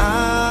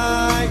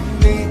behind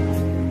me.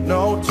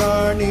 No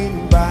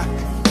turning back.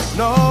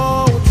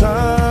 No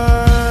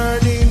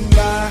turning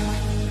back.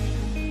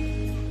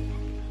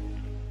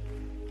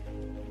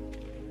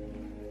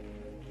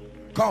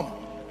 Come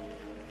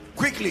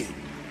quickly,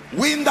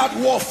 win that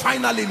war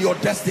finally in your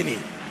destiny.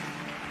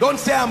 Don't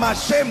say I'm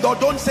ashamed, or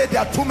don't say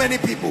there are too many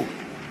people.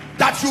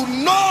 That you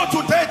know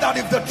today that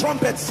if the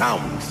trumpet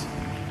sounds,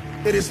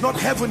 it is not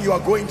heaven you are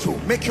going to.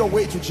 Make your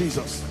way to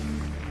Jesus.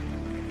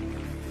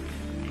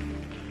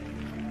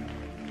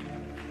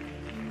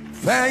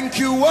 Thank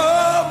you,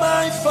 oh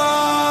my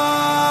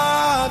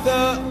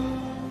Father,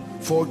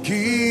 for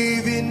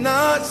giving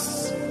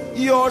us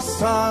your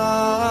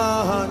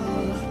Son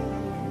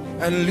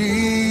and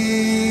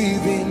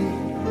leaving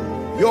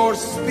your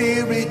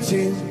Spirit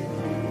in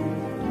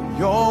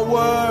your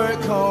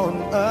work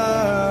on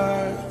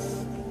earth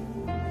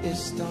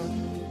is done.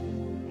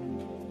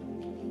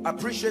 I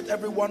appreciate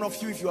every one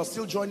of you. If you are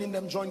still joining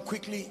them, join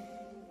quickly.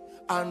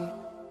 And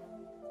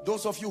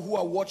those of you who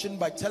are watching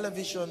by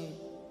television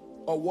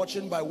or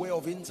watching by way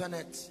of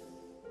internet,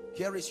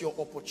 here is your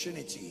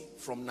opportunity.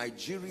 From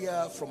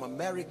Nigeria, from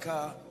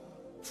America,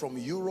 from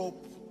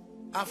Europe,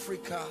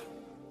 Africa,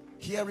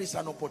 here is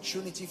an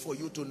opportunity for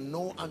you to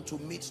know and to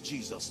meet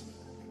Jesus.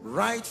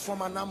 Right from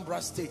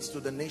Anambra State to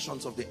the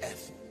nations of the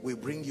earth, we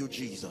bring you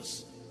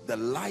Jesus, the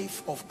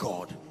life of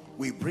God.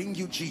 We bring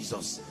you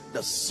Jesus,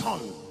 the Son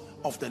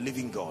of the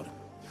living God.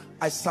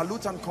 I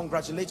salute and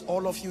congratulate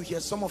all of you here.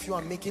 Some of you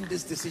are making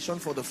this decision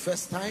for the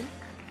first time.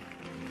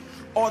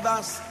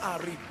 Others are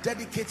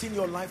rededicating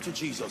your life to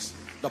Jesus.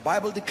 The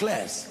Bible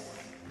declares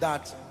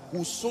that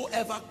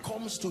whosoever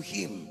comes to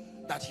him,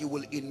 that he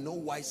will in no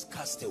wise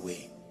cast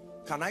away.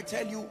 Can I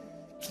tell you,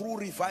 true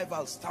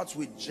revival starts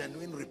with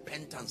genuine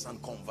repentance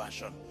and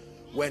conversion.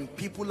 When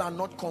people are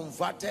not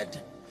converted,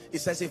 it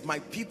says, if my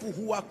people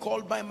who are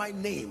called by my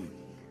name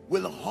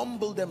will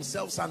humble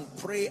themselves and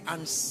pray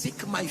and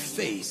seek my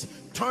face,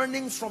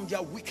 turning from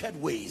their wicked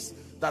ways,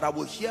 that I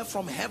will hear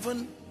from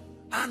heaven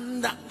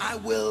and I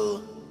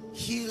will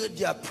hear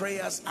their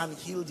prayers and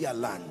heal their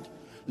land.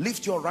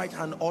 Lift your right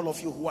hand, all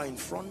of you who are in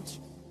front.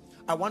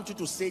 I want you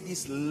to say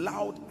this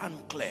loud and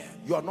clear.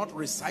 You are not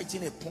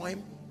reciting a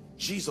poem.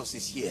 Jesus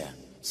is here.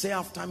 Say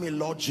after me,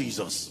 Lord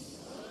Jesus.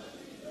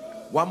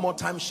 One more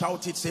time,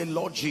 shout it. Say,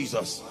 Lord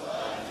Jesus.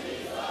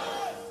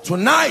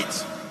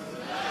 Tonight,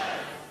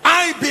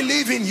 I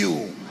believe in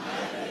you.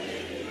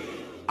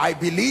 I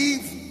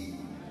believe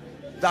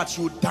that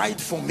you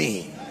died for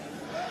me.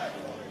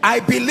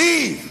 I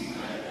believe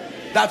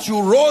that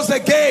you rose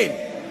again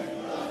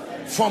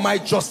for my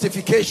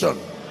justification.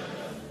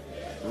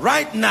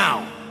 Right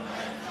now,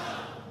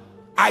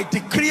 I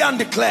decree and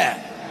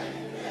declare,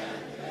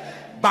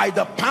 by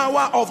the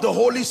power of the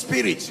Holy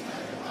Spirit,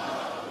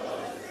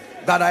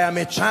 that I am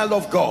a child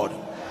of God.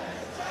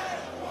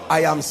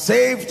 I am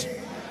saved,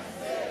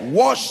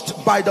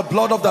 washed by the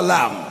blood of the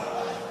Lamb.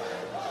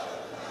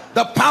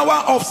 The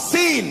power of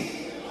sin,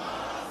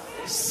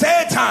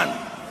 Satan,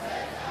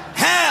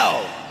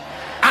 hell,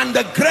 and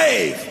the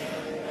grave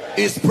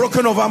is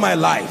broken over my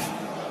life.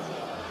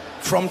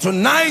 From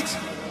tonight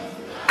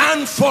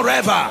and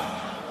forever,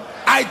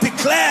 I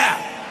declare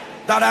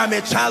that I am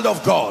a child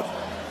of God.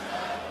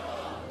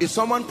 Is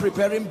someone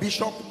preparing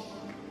Bishop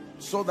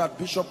so that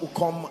Bishop will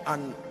come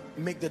and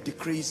make the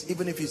decrees?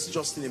 Even if it's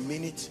just in a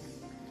minute,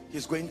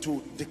 he's going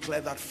to declare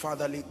that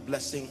fatherly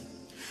blessing.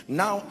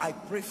 Now I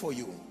pray for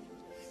you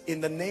in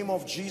the name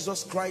of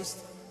Jesus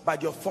Christ. By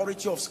the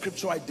authority of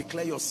scripture, I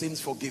declare your sins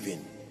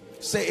forgiven.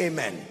 Say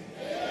amen.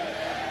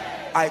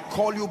 Amen. I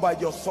call you by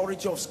the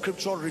authority of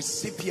scripture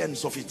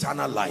recipients of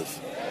eternal life.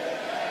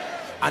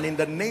 And in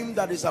the name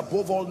that is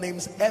above all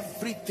names,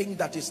 everything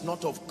that is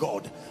not of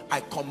God,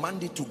 I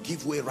command it to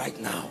give way right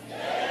now.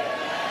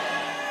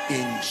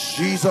 In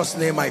Jesus'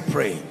 name I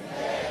pray.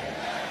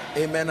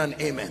 Amen and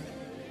amen.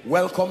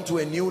 Welcome to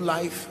a new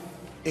life.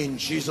 In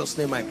Jesus'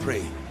 name I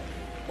pray.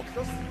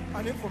 Just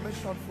an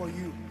information for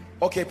you.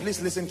 Okay,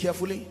 please listen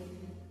carefully.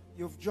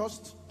 You've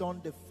just done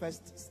the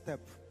first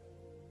step.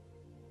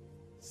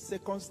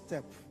 Second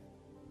step,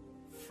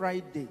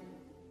 Friday,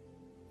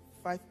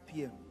 5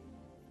 p.m.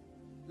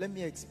 Let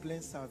me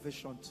explain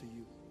salvation to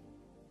you.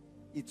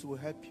 It will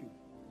help you.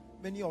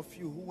 Many of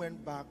you who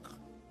went back,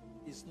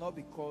 it's not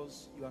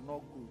because you are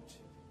not good.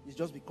 It's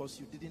just because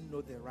you didn't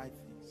know the right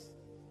things.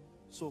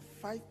 So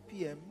 5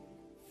 p.m.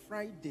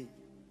 Friday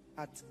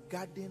at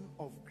Garden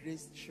of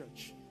Grace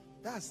Church.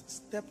 That's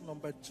step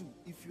number 2.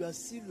 If you are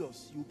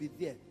serious, you'll be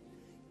there.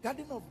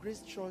 Garden of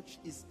Grace Church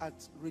is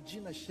at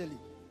Regina Shelley.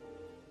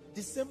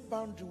 The same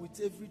boundary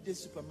with Everyday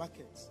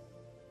Supermarket.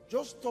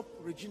 Just stop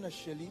Regina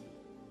Shelley,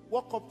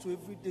 walk up to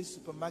Everyday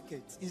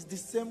Supermarket. It's the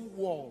same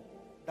wall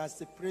that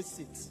separates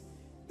it.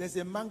 There's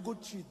a mango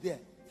tree there.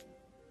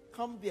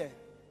 Come there.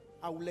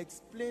 I will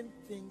explain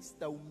things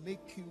that will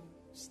make you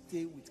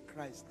stay with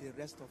Christ the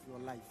rest of your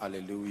life.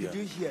 Hallelujah. Did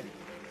you hear?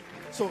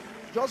 So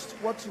just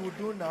what you will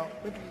do now,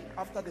 maybe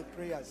after the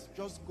prayers,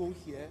 just go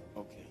here.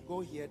 Okay.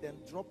 Go here, then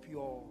drop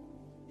your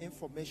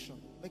information.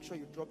 Make sure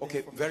you drop the Okay,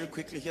 information. very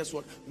quickly, here's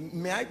what.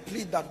 May I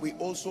plead that we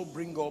also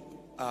bring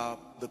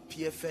up the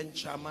PFN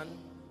chairman?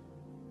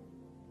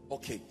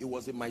 Okay, it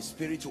was in my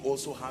spirit to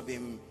also have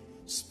him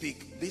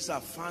speak. These are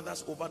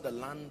fathers over the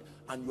land,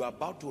 and you are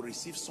about to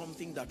receive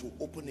something that will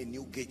open a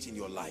new gate in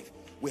your life.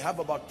 We have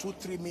about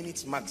 2-3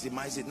 minutes,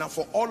 maximize it. Now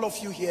for all of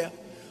you here,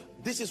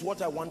 this is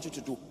what I want you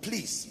to do.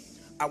 Please,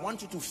 I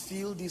want you to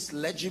feel this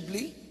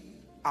legibly,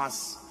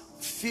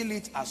 feel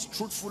it as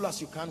truthful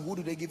as you can. Who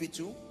do they give it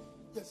to?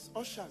 Yes,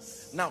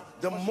 ushers. Now,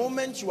 the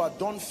moment you are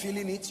done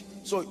feeling it,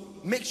 so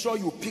make sure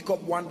you pick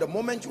up one. The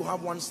moment you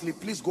have one slip,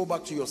 please go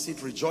back to your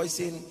seat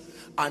rejoicing.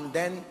 And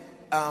then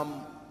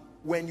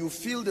when you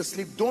feel the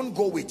slip, don't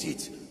go with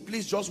it.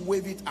 Please just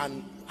wave it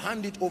and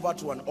hand it over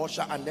to an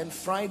usher. And then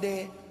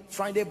Friday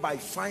by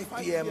 5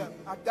 p.m.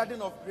 at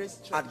Garden of Grace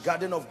Church. At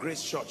Garden of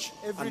Grace Church.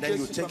 Every and then day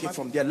you take it supermarket.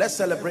 from there. Let's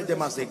celebrate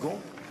them as they go.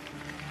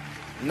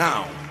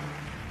 Now,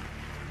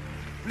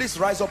 please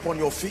rise up on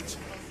your feet.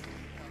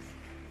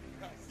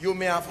 You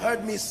may have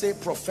heard me say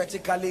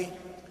prophetically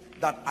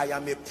that I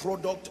am a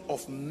product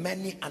of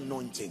many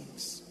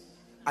anointings.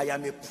 I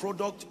am a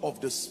product of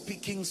the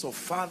speakings of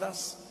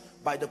fathers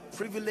by the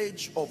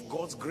privilege of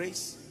God's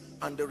grace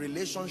and the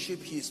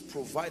relationship he has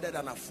provided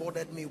and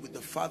afforded me with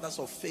the fathers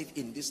of faith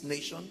in this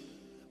nation.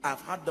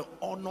 I've had the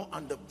honor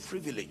and the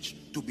privilege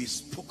to be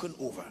spoken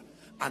over,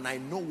 and I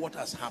know what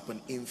has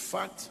happened. In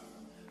fact,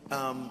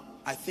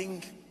 I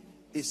think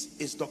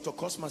is Dr.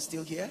 Cosma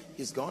still here?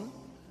 He's gone?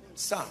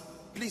 Sir,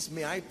 please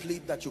may I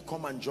plead that you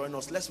come and join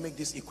us. Let's make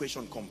this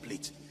equation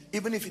complete.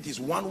 Even if it is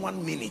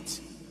one minute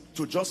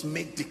to just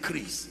make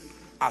decrees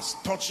as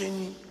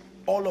touching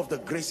all of the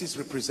graces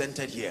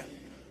represented here.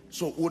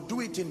 So we'll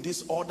do it in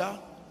this order.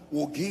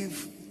 We'll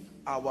give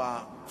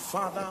our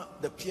father,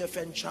 the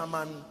PFN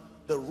chairman,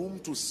 the room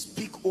to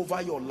speak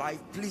over your life.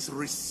 Please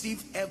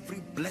receive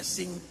every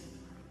blessing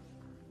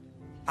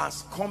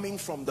as coming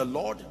from the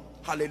Lord.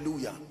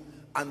 Hallelujah.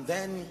 And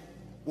then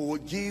we will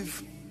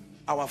give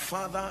our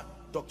father,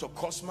 Dr.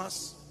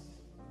 Cosmas,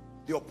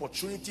 the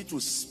opportunity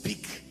to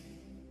speak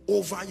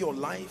over your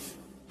life.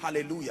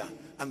 Hallelujah.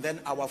 And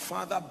then our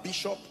father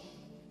Bishop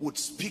would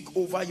speak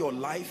over your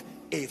life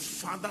a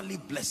fatherly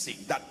blessing,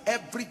 that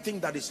everything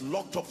that is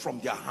locked up from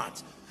their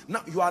heart.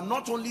 Now you are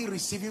not only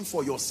receiving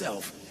for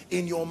yourself.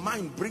 In your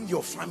mind, bring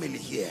your family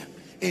here.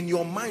 In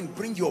your mind,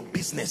 bring your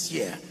business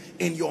here.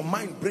 In your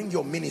mind, bring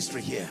your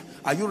ministry here.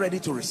 Are you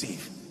ready to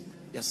receive?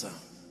 Yes, sir.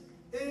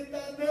 In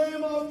the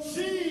name of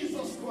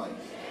Jesus Christ,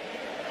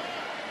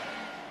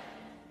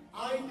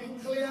 I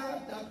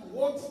declare that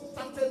what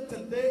started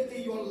today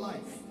in your life,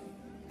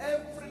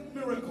 every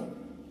miracle,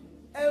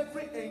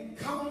 every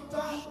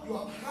encounter you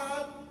have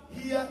had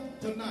here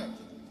tonight,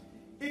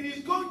 it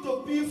is going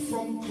to be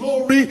from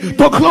glory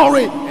to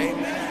glory.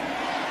 Amen.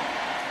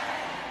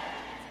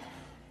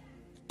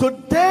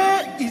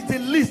 Today is the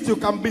least you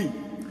can be.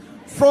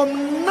 From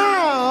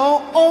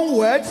now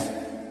onwards,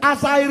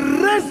 as I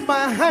raise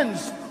my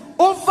hands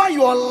over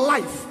your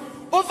life,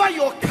 over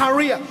your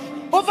career,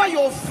 over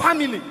your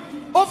family,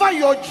 over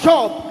your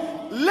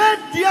job,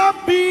 let there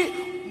be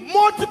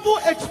multiple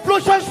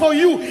explosions for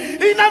you in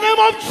the name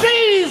of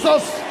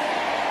Jesus.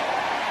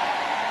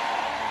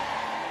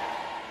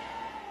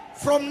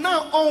 From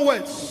now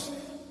onwards,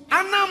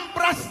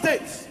 Anambra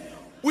State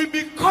will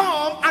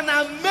become an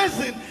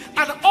amazing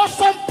and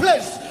awesome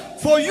place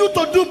for you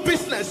to do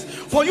business,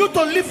 for you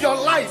to live your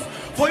life,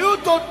 for you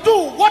to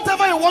do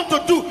whatever you want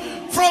to do.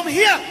 From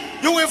here,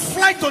 you will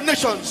fly to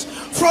nations.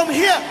 From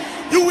here,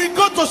 you will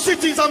go to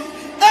cities and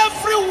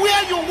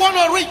everywhere you want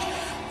to reach.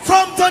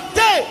 From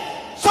today,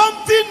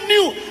 something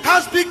new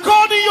has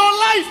begun in your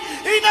life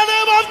in the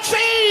name of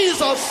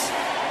Jesus.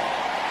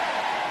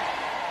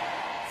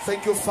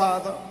 Thank you,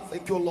 Father.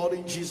 Thank you, Lord,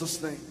 in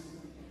Jesus' name.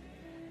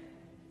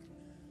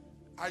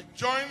 I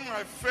join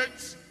my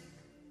faith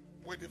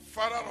with the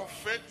father of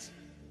faith,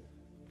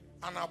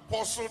 an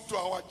apostle to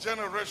our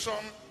generation,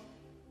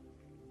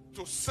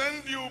 to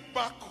send you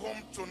back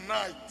home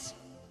tonight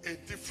a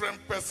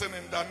different person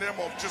in the name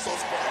of Jesus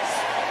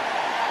Christ.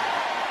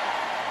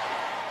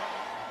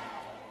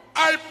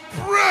 I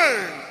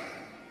pray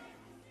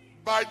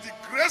by the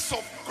grace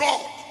of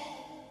God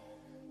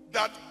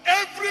that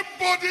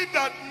everybody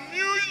that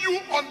knew you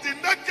on the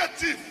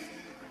negative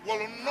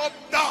will not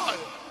die,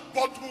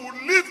 but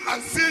will live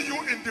and see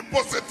you in the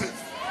positive.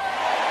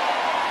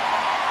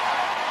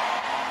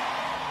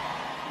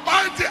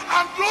 By the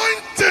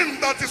anointing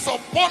that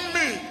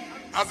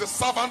as a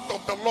servant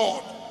of the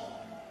Lord.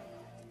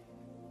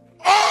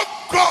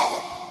 Oh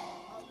God,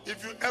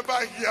 if you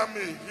ever hear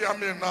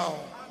me now.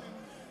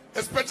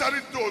 Especially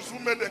those who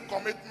made a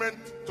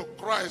commitment to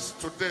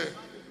Christ today.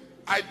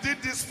 I did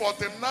this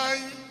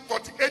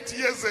 48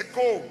 years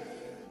ago,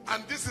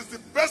 and this is the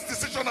best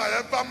decision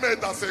I ever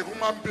made as a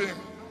human being.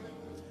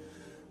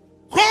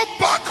 Go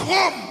back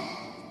home.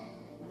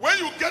 When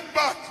you get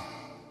back,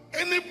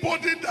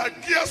 anybody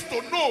that cares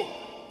to know,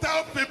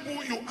 tell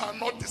people you are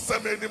not the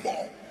same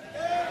anymore.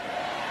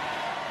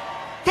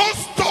 Don't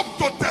stop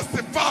to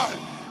testify.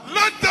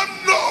 Let them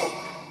know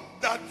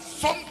that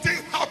something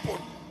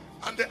happened.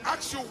 And they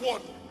ask you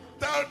what?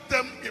 Tell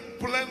them in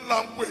plain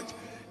language,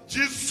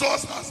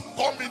 Jesus has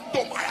come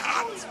into my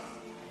heart.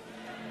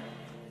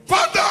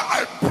 Father,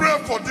 I pray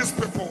for these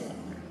people.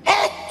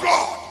 Oh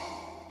God,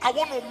 I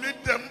want to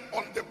meet them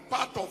on the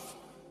path of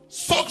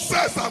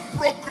success and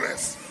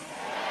progress.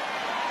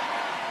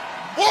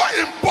 More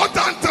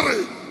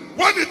importantly,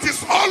 when it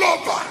is all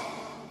over,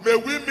 may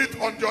we meet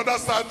on the other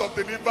side of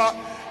the river.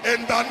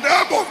 In the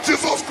name of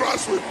Jesus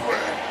Christ we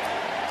pray.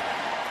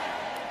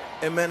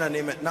 Amen and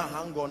amen. Now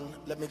hang on,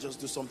 let me just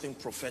do something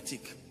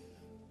prophetic.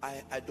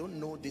 I don't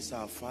know this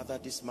our father,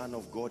 this man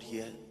of God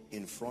here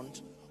in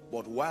front,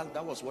 but while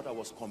that was what I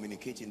was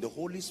communicating, the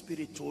Holy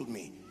Spirit told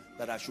me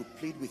that I should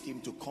plead with him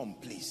to come,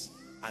 please,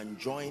 and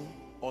join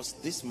us.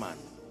 This man,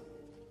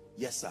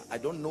 yes sir, I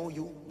don't know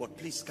you, but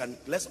please,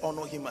 let's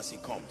honor him as he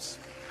comes.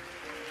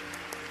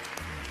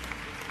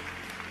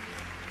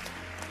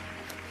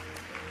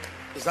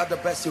 Is that the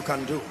best you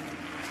can do?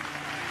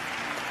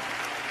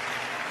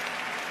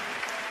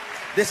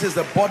 This is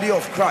the body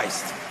of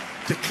Christ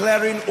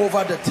declaring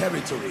over the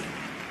territory.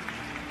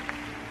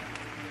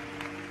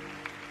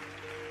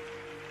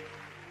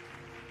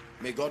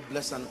 May God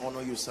bless and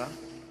honor you, sir.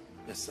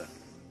 Yes, sir.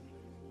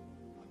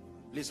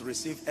 Please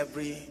receive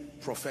every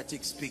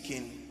prophetic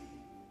speaking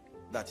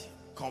that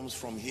comes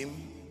from him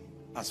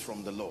as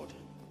from the Lord.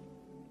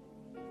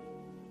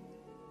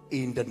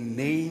 In the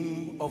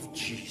name of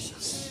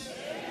Jesus.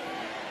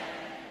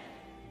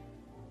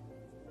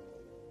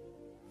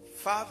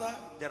 Father,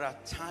 there are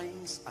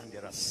times and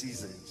there are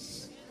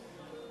seasons.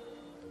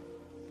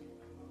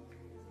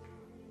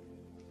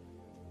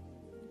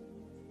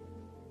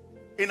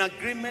 In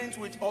agreement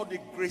with all the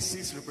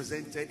graces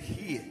represented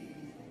here,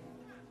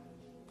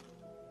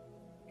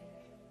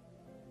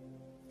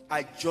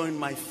 I join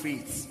my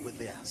faith with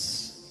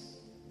theirs.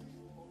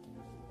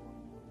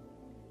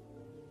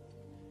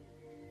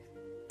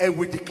 And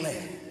we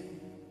declare,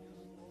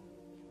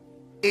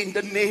 in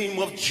the name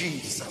of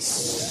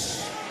Jesus,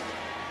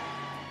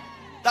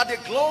 that the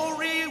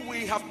glory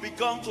we have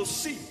begun to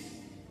see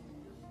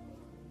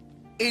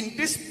in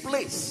this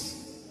place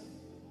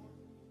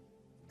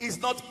is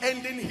not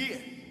ending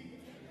here.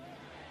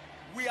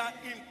 We are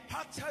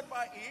impacted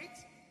by it,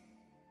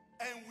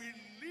 and we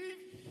live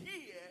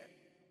here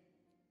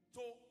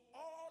to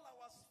all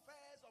our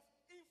spheres of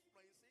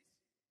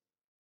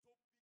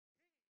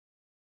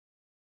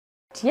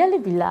influences. Dearly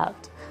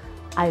beloved,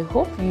 I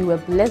hope you were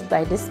blessed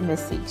by this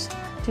message.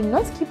 Do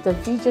not keep the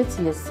video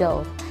to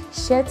yourself.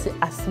 Share to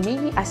as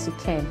many as you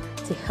can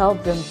to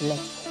help them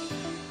bless.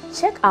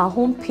 Check our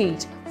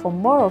homepage for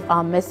more of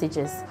our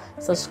messages.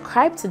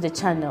 Subscribe to the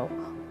channel,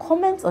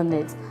 comment on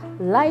it,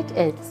 like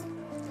it.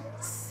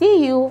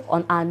 See you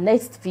on our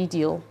next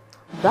video.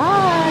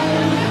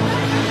 Bye.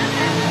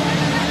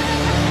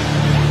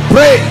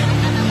 Pray,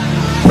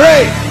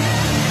 pray,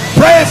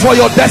 pray for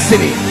your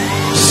destiny.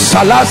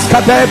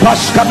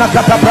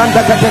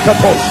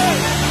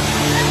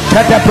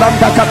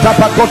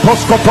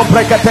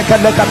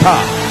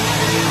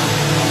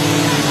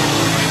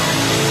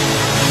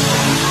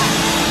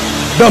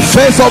 The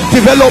phase of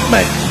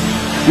development.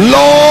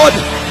 Lord,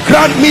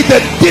 grant me the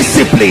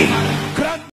discipline